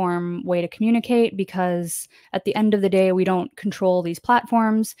off-platform way to communicate, because at the end of the day, we don't control these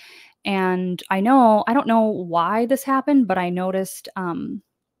platforms. And I don't know why this happened, but I noticed,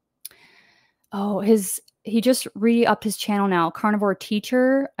 he just re-upped his channel now, Carnivore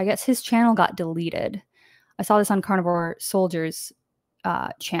Teacher. I guess his channel got deleted. I saw this on Carnivore Soldier's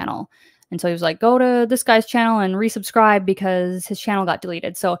channel. And so he was like, go to this guy's channel and resubscribe because his channel got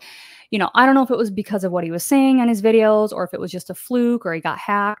deleted. So, you know, I don't know if it was because of what he was saying in his videos, or if it was just a fluke, or he got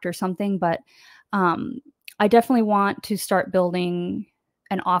hacked or something. But I definitely want to start building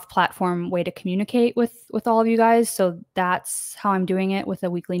an off-platform way to communicate with all of you guys. So that's how I'm doing it, with a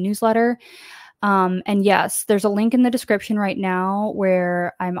weekly newsletter. And yes, there's a link in the description right now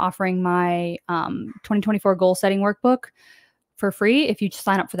where I'm offering my 2024 goal setting workbook for free if you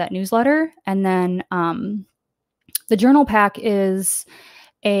sign up for that newsletter. And then the journal pack is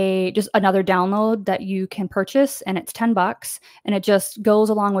just another download that you can purchase, and it's $10, and it just goes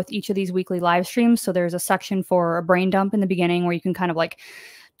along with each of these weekly live streams. So there's a section for a brain dump in the beginning where you can kind of like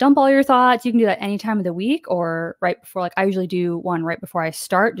dump all your thoughts. You can do that any time of the week or right before. Like I usually do one right before I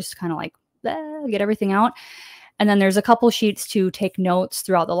start, just kind of like get everything out. And then there's a couple sheets to take notes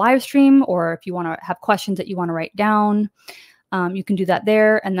throughout the live stream, or if you want to have questions that you want to write down, you can do that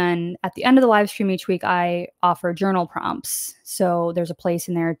there. And then at the end of the live stream each week, I offer journal prompts. So there's a place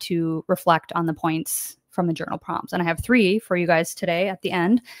in there to reflect on the points from the journal prompts. And I have 3 for you guys today at the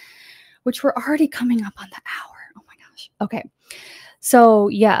end, which we're already coming up on the hour. Oh my gosh. Okay. So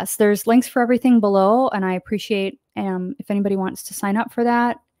yes, there's links for everything below, and I appreciate if anybody wants to sign up for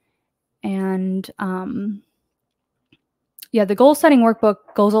that. And yeah, the goal setting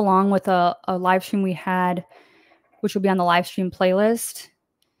workbook goes along with a live stream we had, which will be on the live stream playlist.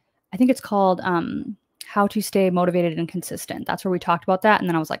 I think it's called How to Stay Motivated and Consistent. That's where we talked about that. And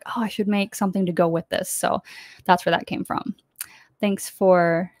then I was like, oh, I should make something to go with this. So that's where that came from. Thanks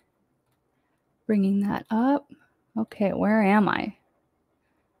for bringing that up. Okay, where am I?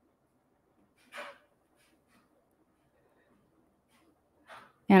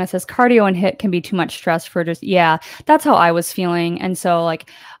 Anna says cardio and HIIT can be too much stress for just, yeah, that's how I was feeling. And so like,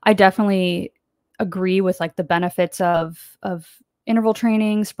 I definitely agree with like the benefits of interval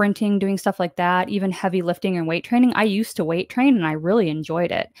training, sprinting, doing stuff like that, even heavy lifting and weight training. I used to weight train and I really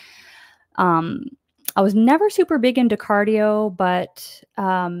enjoyed it. I was never super big into cardio, but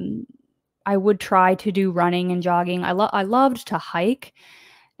I would try to do running and jogging. I loved to hike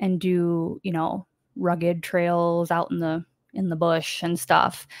and do, you know, rugged trails out in the in the bush and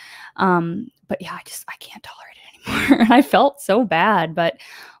stuff. But yeah, I can't tolerate it anymore. I felt so bad, but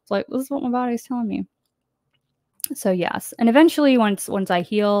it's like, this is what my body's telling me. So yes, and eventually once I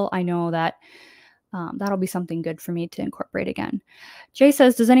heal, I know that that'll be something good for me to incorporate again. Jay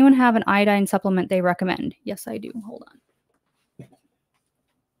says, does anyone have an iodine supplement they recommend? Yes, I do. Hold on.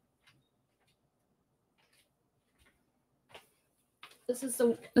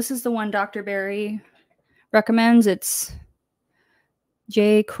 This is the one Dr. Barry recommends. It's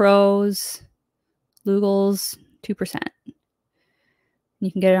J. Crow's Lugel's 2%.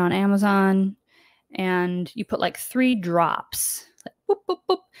 You can get it on Amazon, and you put like 3 drops, like, boop, boop,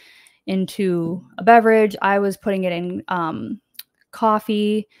 boop, into a beverage. I was putting it in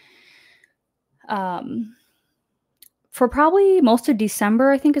coffee for probably most of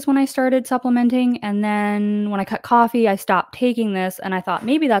December, I think is when I started supplementing. And then when I cut coffee, I stopped taking this, and I thought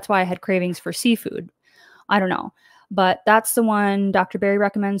maybe that's why I had cravings for seafood. I don't know. But that's the one Dr. Barry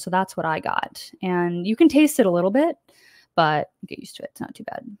recommends, so that's what I got. And you can taste it a little bit, but get used to it. It's not too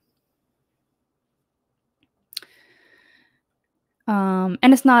bad.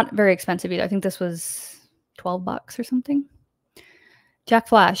 And it's not very expensive either. I think this was $12 or something. Jack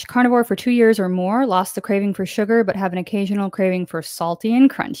Flash, carnivore for 2 years or more, lost the craving for sugar, but have an occasional craving for salty and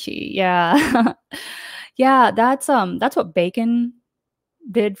crunchy. Yeah. Yeah, that's what bacon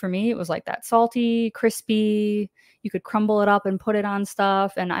did for me. It was like that salty, crispy. You could crumble it up and put it on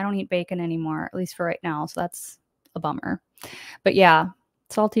stuff, and I don't eat bacon anymore, at least for right now, so that's a bummer. But yeah,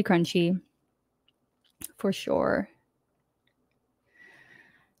 salty, crunchy for sure.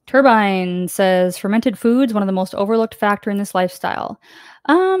 Turbine says, fermented foods, one of the most overlooked factor in this lifestyle.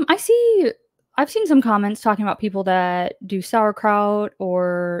 I've seen some comments talking about people that do sauerkraut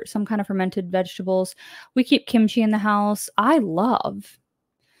or some kind of fermented vegetables. We keep kimchi in the house. I love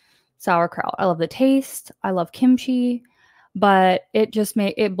sauerkraut. I love the taste. I love kimchi, but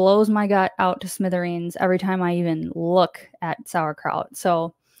it blows my gut out to smithereens every time I even look at sauerkraut.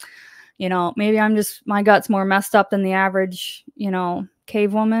 So, you know, maybe my gut's more messed up than the average, you know,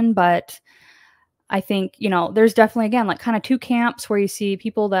 cave woman, but I think, you know, there's definitely, again, like kind of 2 camps where you see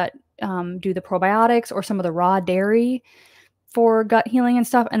people that do the probiotics or some of the raw dairy for gut healing and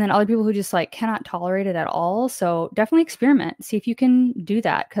stuff, and then other people who just like cannot tolerate it at all. So definitely experiment, see if you can do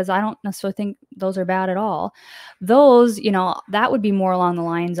that, because I don't necessarily think those are bad at all. Those, you know, that would be more along the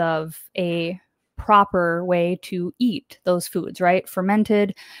lines of a proper way to eat those foods, right?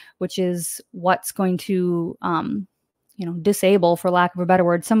 Fermented, which is what's going to you know, disable, for lack of a better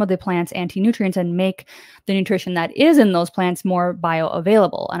word, some of the plant's anti-nutrients and make the nutrition that is in those plants more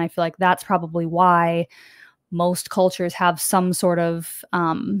bioavailable. And I feel like that's probably why most cultures have some sort of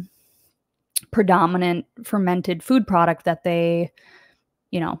predominant fermented food product that they,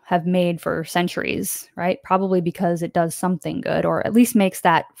 you know, have made for centuries, right? Probably because it does something good, or at least makes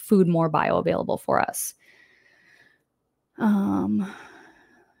that food more bioavailable for us.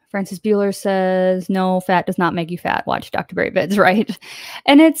 Francis Bueller says, no, fat does not make you fat. Watch Dr. Barry vids, right?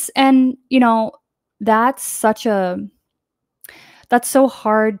 And you know, that's so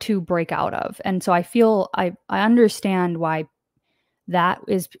hard to break out of. And so I feel I understand why that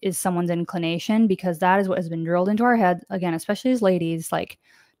is someone's inclination, because that is what has been drilled into our head, again, especially as ladies, like,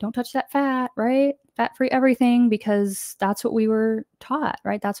 don't touch that fat, right? Fat-free everything, because that's what we were taught,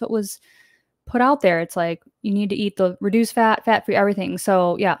 right? That's what was put out there. It's like, you need to eat the reduced fat, fat-free everything.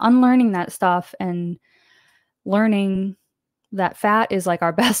 So yeah, unlearning that stuff and learning that fat is like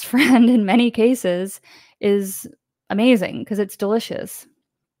our best friend in many cases is amazing, because it's delicious.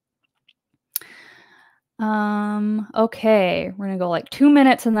 Okay, we're gonna go like 2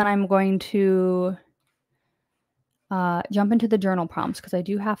 minutes, and then I'm going to jump into the journal prompts, because I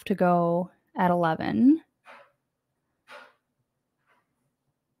do have to go at 11.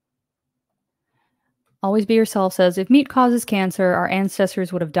 Always Be Yourself says, if meat causes cancer, our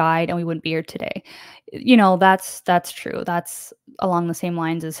ancestors would have died and we wouldn't be here today. You know, that's true. That's along the same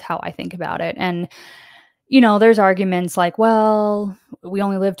lines as how I think about it. And, you know, there's arguments like, well, we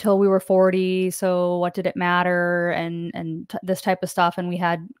only lived till we were 40, so what did it matter? And this type of stuff. And we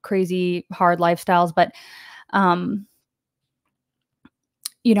had crazy hard lifestyles. But,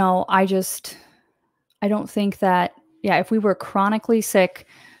 you know, I don't think that, yeah, if we were chronically sick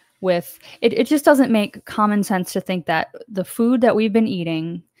with it, it just doesn't make common sense to think that the food that we've been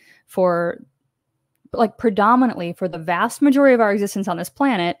eating for, like, predominantly for the vast majority of our existence on this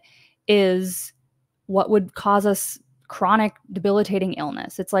planet is what would cause us chronic debilitating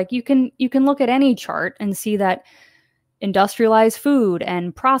illness. It's like you can look at any chart and see that industrialized food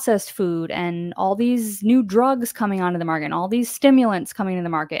and processed food and all these new drugs coming onto the market and all these stimulants coming to the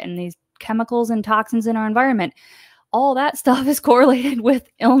market and these chemicals and toxins in our environment, all that stuff is correlated with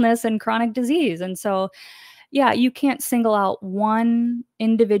illness and chronic disease. And so, yeah, you can't single out one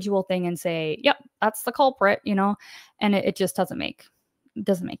individual thing and say, yep, that's the culprit, you know, and it just doesn't make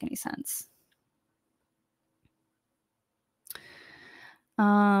any sense.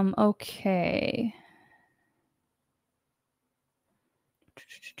 Okay.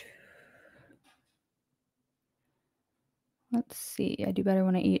 Let's see. I do better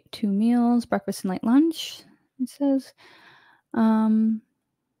when I eat 2 meals, breakfast and late lunch, it says.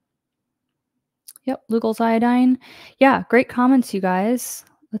 Yep, Lugol's iodine. Yeah, great comments, you guys.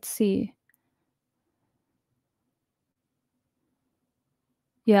 Let's see.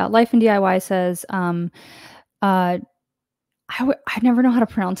 Yeah, Life in DIY says, I never know how to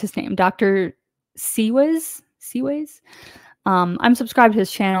pronounce his name. Dr. Seaways? I'm subscribed to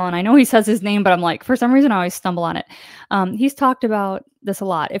his channel, and I know he says his name, but I'm like, for some reason, I always stumble on it. He's talked about this a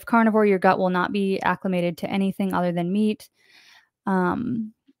lot. If carnivore, your gut will not be acclimated to anything other than meat.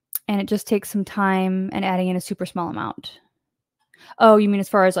 And it just takes some time and adding in a super small amount. Oh, you mean as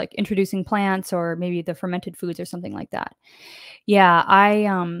far as like introducing plants or maybe the fermented foods or something like that? Yeah,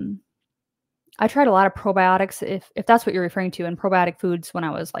 I tried a lot of probiotics, if that's what you're referring to, and probiotic foods when I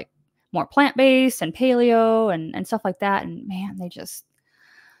was like more plant-based and paleo and stuff like that. And man, they just,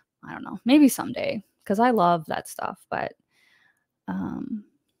 I don't know, maybe someday, because I love that stuff. But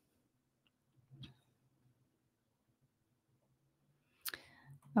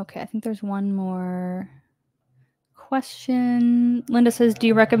okay, I think there's one more question. Linda says, do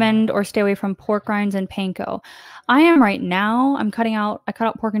you recommend or stay away from pork rinds and panko? I am right now. I cut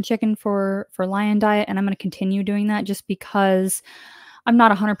out pork and chicken for Lion Diet, and I'm going to continue doing that just because I'm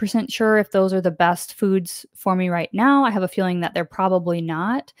not 100% sure if those are the best foods for me right now. I have a feeling that they're probably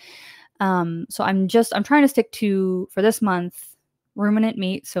not. So I'm trying to stick to, for this month, ruminant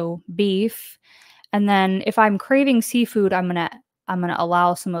meat, so beef. And then if I'm craving seafood, I'm going to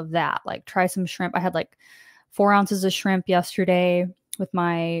allow some of that, like try some shrimp. I had like 4 ounces of shrimp yesterday with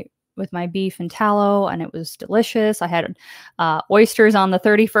my beef and tallow, and it was delicious. I had oysters on the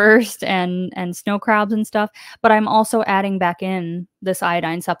 31st and snow crabs and stuff. But I'm also adding back in this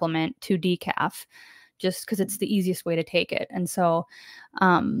iodine supplement to decaf, just because it's the easiest way to take it. And so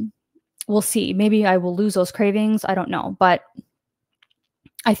we'll see. Maybe I will lose those cravings. I don't know. But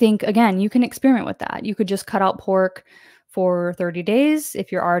I think, again, you can experiment with that. You could just cut out pork for 30 days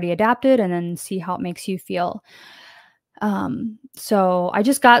if you're already adapted, and then see how it makes you feel. So I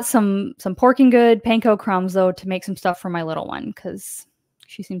just got some porking good panko crumbs though to make some stuff for my little one, because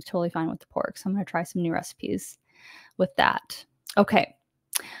she seems totally fine with the pork. So I'm going to try some new recipes with that. Okay.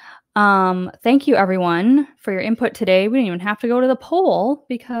 Thank you everyone for your input today. We didn't even have to go to the poll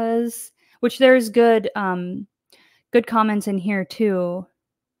which there's good comments in here too.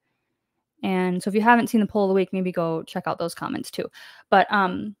 And so if you haven't seen the poll of the week, maybe go check out those comments too. But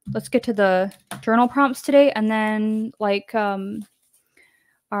let's get to the journal prompts today. And then, like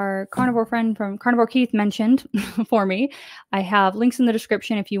our carnivore friend from Carnivore Keith mentioned for me, I have links in the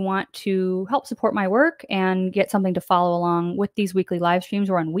description if you want to help support my work and get something to follow along with these weekly live streams.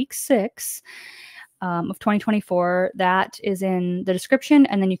 We're on week 6 of 2024. That is in the description.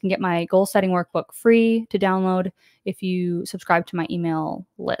 And then you can get my goal setting workbook free to download if you subscribe to my email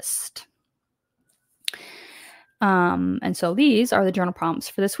list. And so these are the journal prompts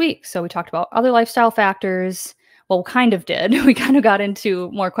for this week. So we talked about other lifestyle factors. Well, we kind of did. We kind of got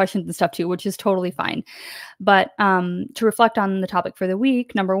into more questions and stuff too, which is totally fine. But to reflect on the topic for the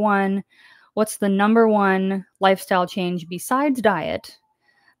week, number 1, what's the number 1 lifestyle change besides diet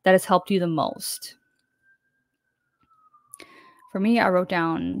that has helped you the most? For me, I wrote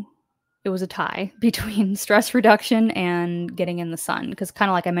down, it was a tie between stress reduction and getting in the sun. Because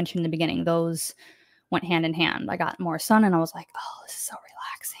kind of like I mentioned in the beginning, those went hand in hand. I got more sun and I was like, oh, this is so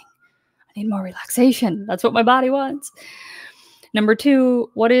relaxing. I need more relaxation. That's what my body wants. Number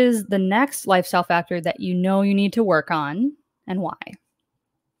 2, what is the next lifestyle factor that you know you need to work on and why?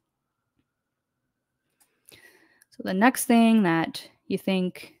 So the next thing that you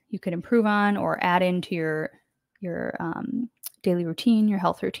think you could improve on or add into your daily routine, your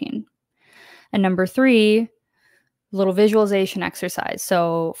health routine. And number 3, little visualization exercise.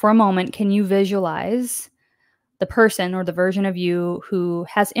 So for a moment, can you visualize the person or the version of you who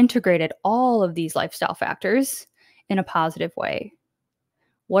has integrated all of these lifestyle factors in a positive way?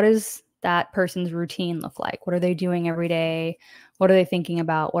 What does that person's routine look like? What are they doing every day? What are they thinking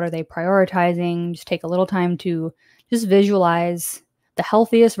about? What are they prioritizing? Just take a little time to just visualize the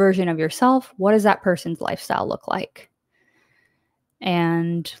healthiest version of yourself. What does that person's lifestyle look like?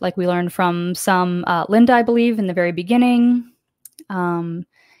 And like we learned from some Linda, I believe, in the very beginning,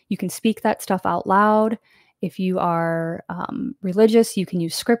 you can speak that stuff out loud If you are religious, you can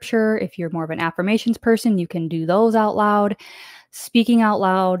use scripture. If you're more of an affirmations person, you can do those out loud. Speaking out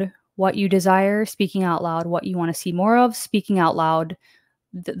loud what you desire, speaking out loud what you want to see more of, speaking out loud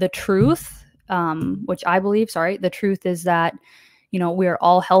the truth, which I believe, the truth is that, you know, we're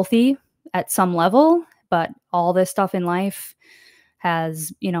all healthy at some level, but all this stuff in life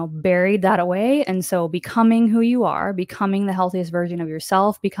has, you know, buried that away. And so becoming who you are, becoming the healthiest version of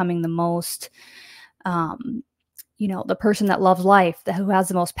yourself, becoming the most, you know, the person that loves life, who has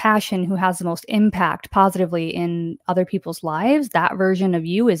the most passion, who has the most impact positively in other people's lives, that version of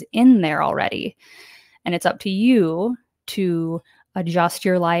you is in there already. And it's up to you to adjust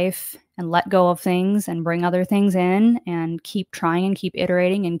your life and let go of things and bring other things in and keep trying and keep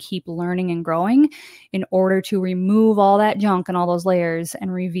iterating and keep learning and growing in order to remove all that junk and all those layers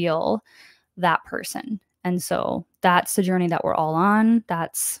and reveal that person. And so that's the journey that we're all on.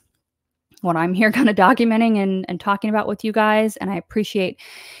 That's what I'm here kind of documenting and talking about with you guys. And I appreciate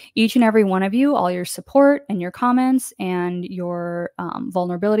each and every one of you, all your support and your comments and your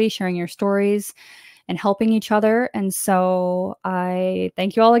vulnerability, sharing your stories and helping each other. And so I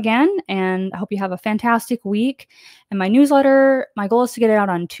thank you all again, and I hope you have a fantastic week. And my newsletter, my goal is to get it out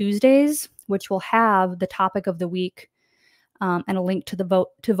on Tuesdays, which will have the topic of the week and a link to the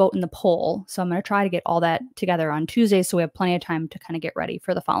vote in the poll. So I'm going to try to get all that together on Tuesday, so we have plenty of time to kind of get ready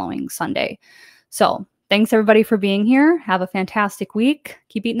for the following Sunday. So thanks everybody for being here. Have a fantastic week.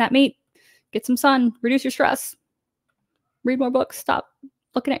 Keep eating that meat. Get some sun. Reduce your stress. Read more books. Stop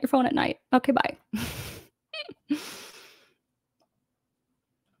looking at your phone at night. Okay, bye.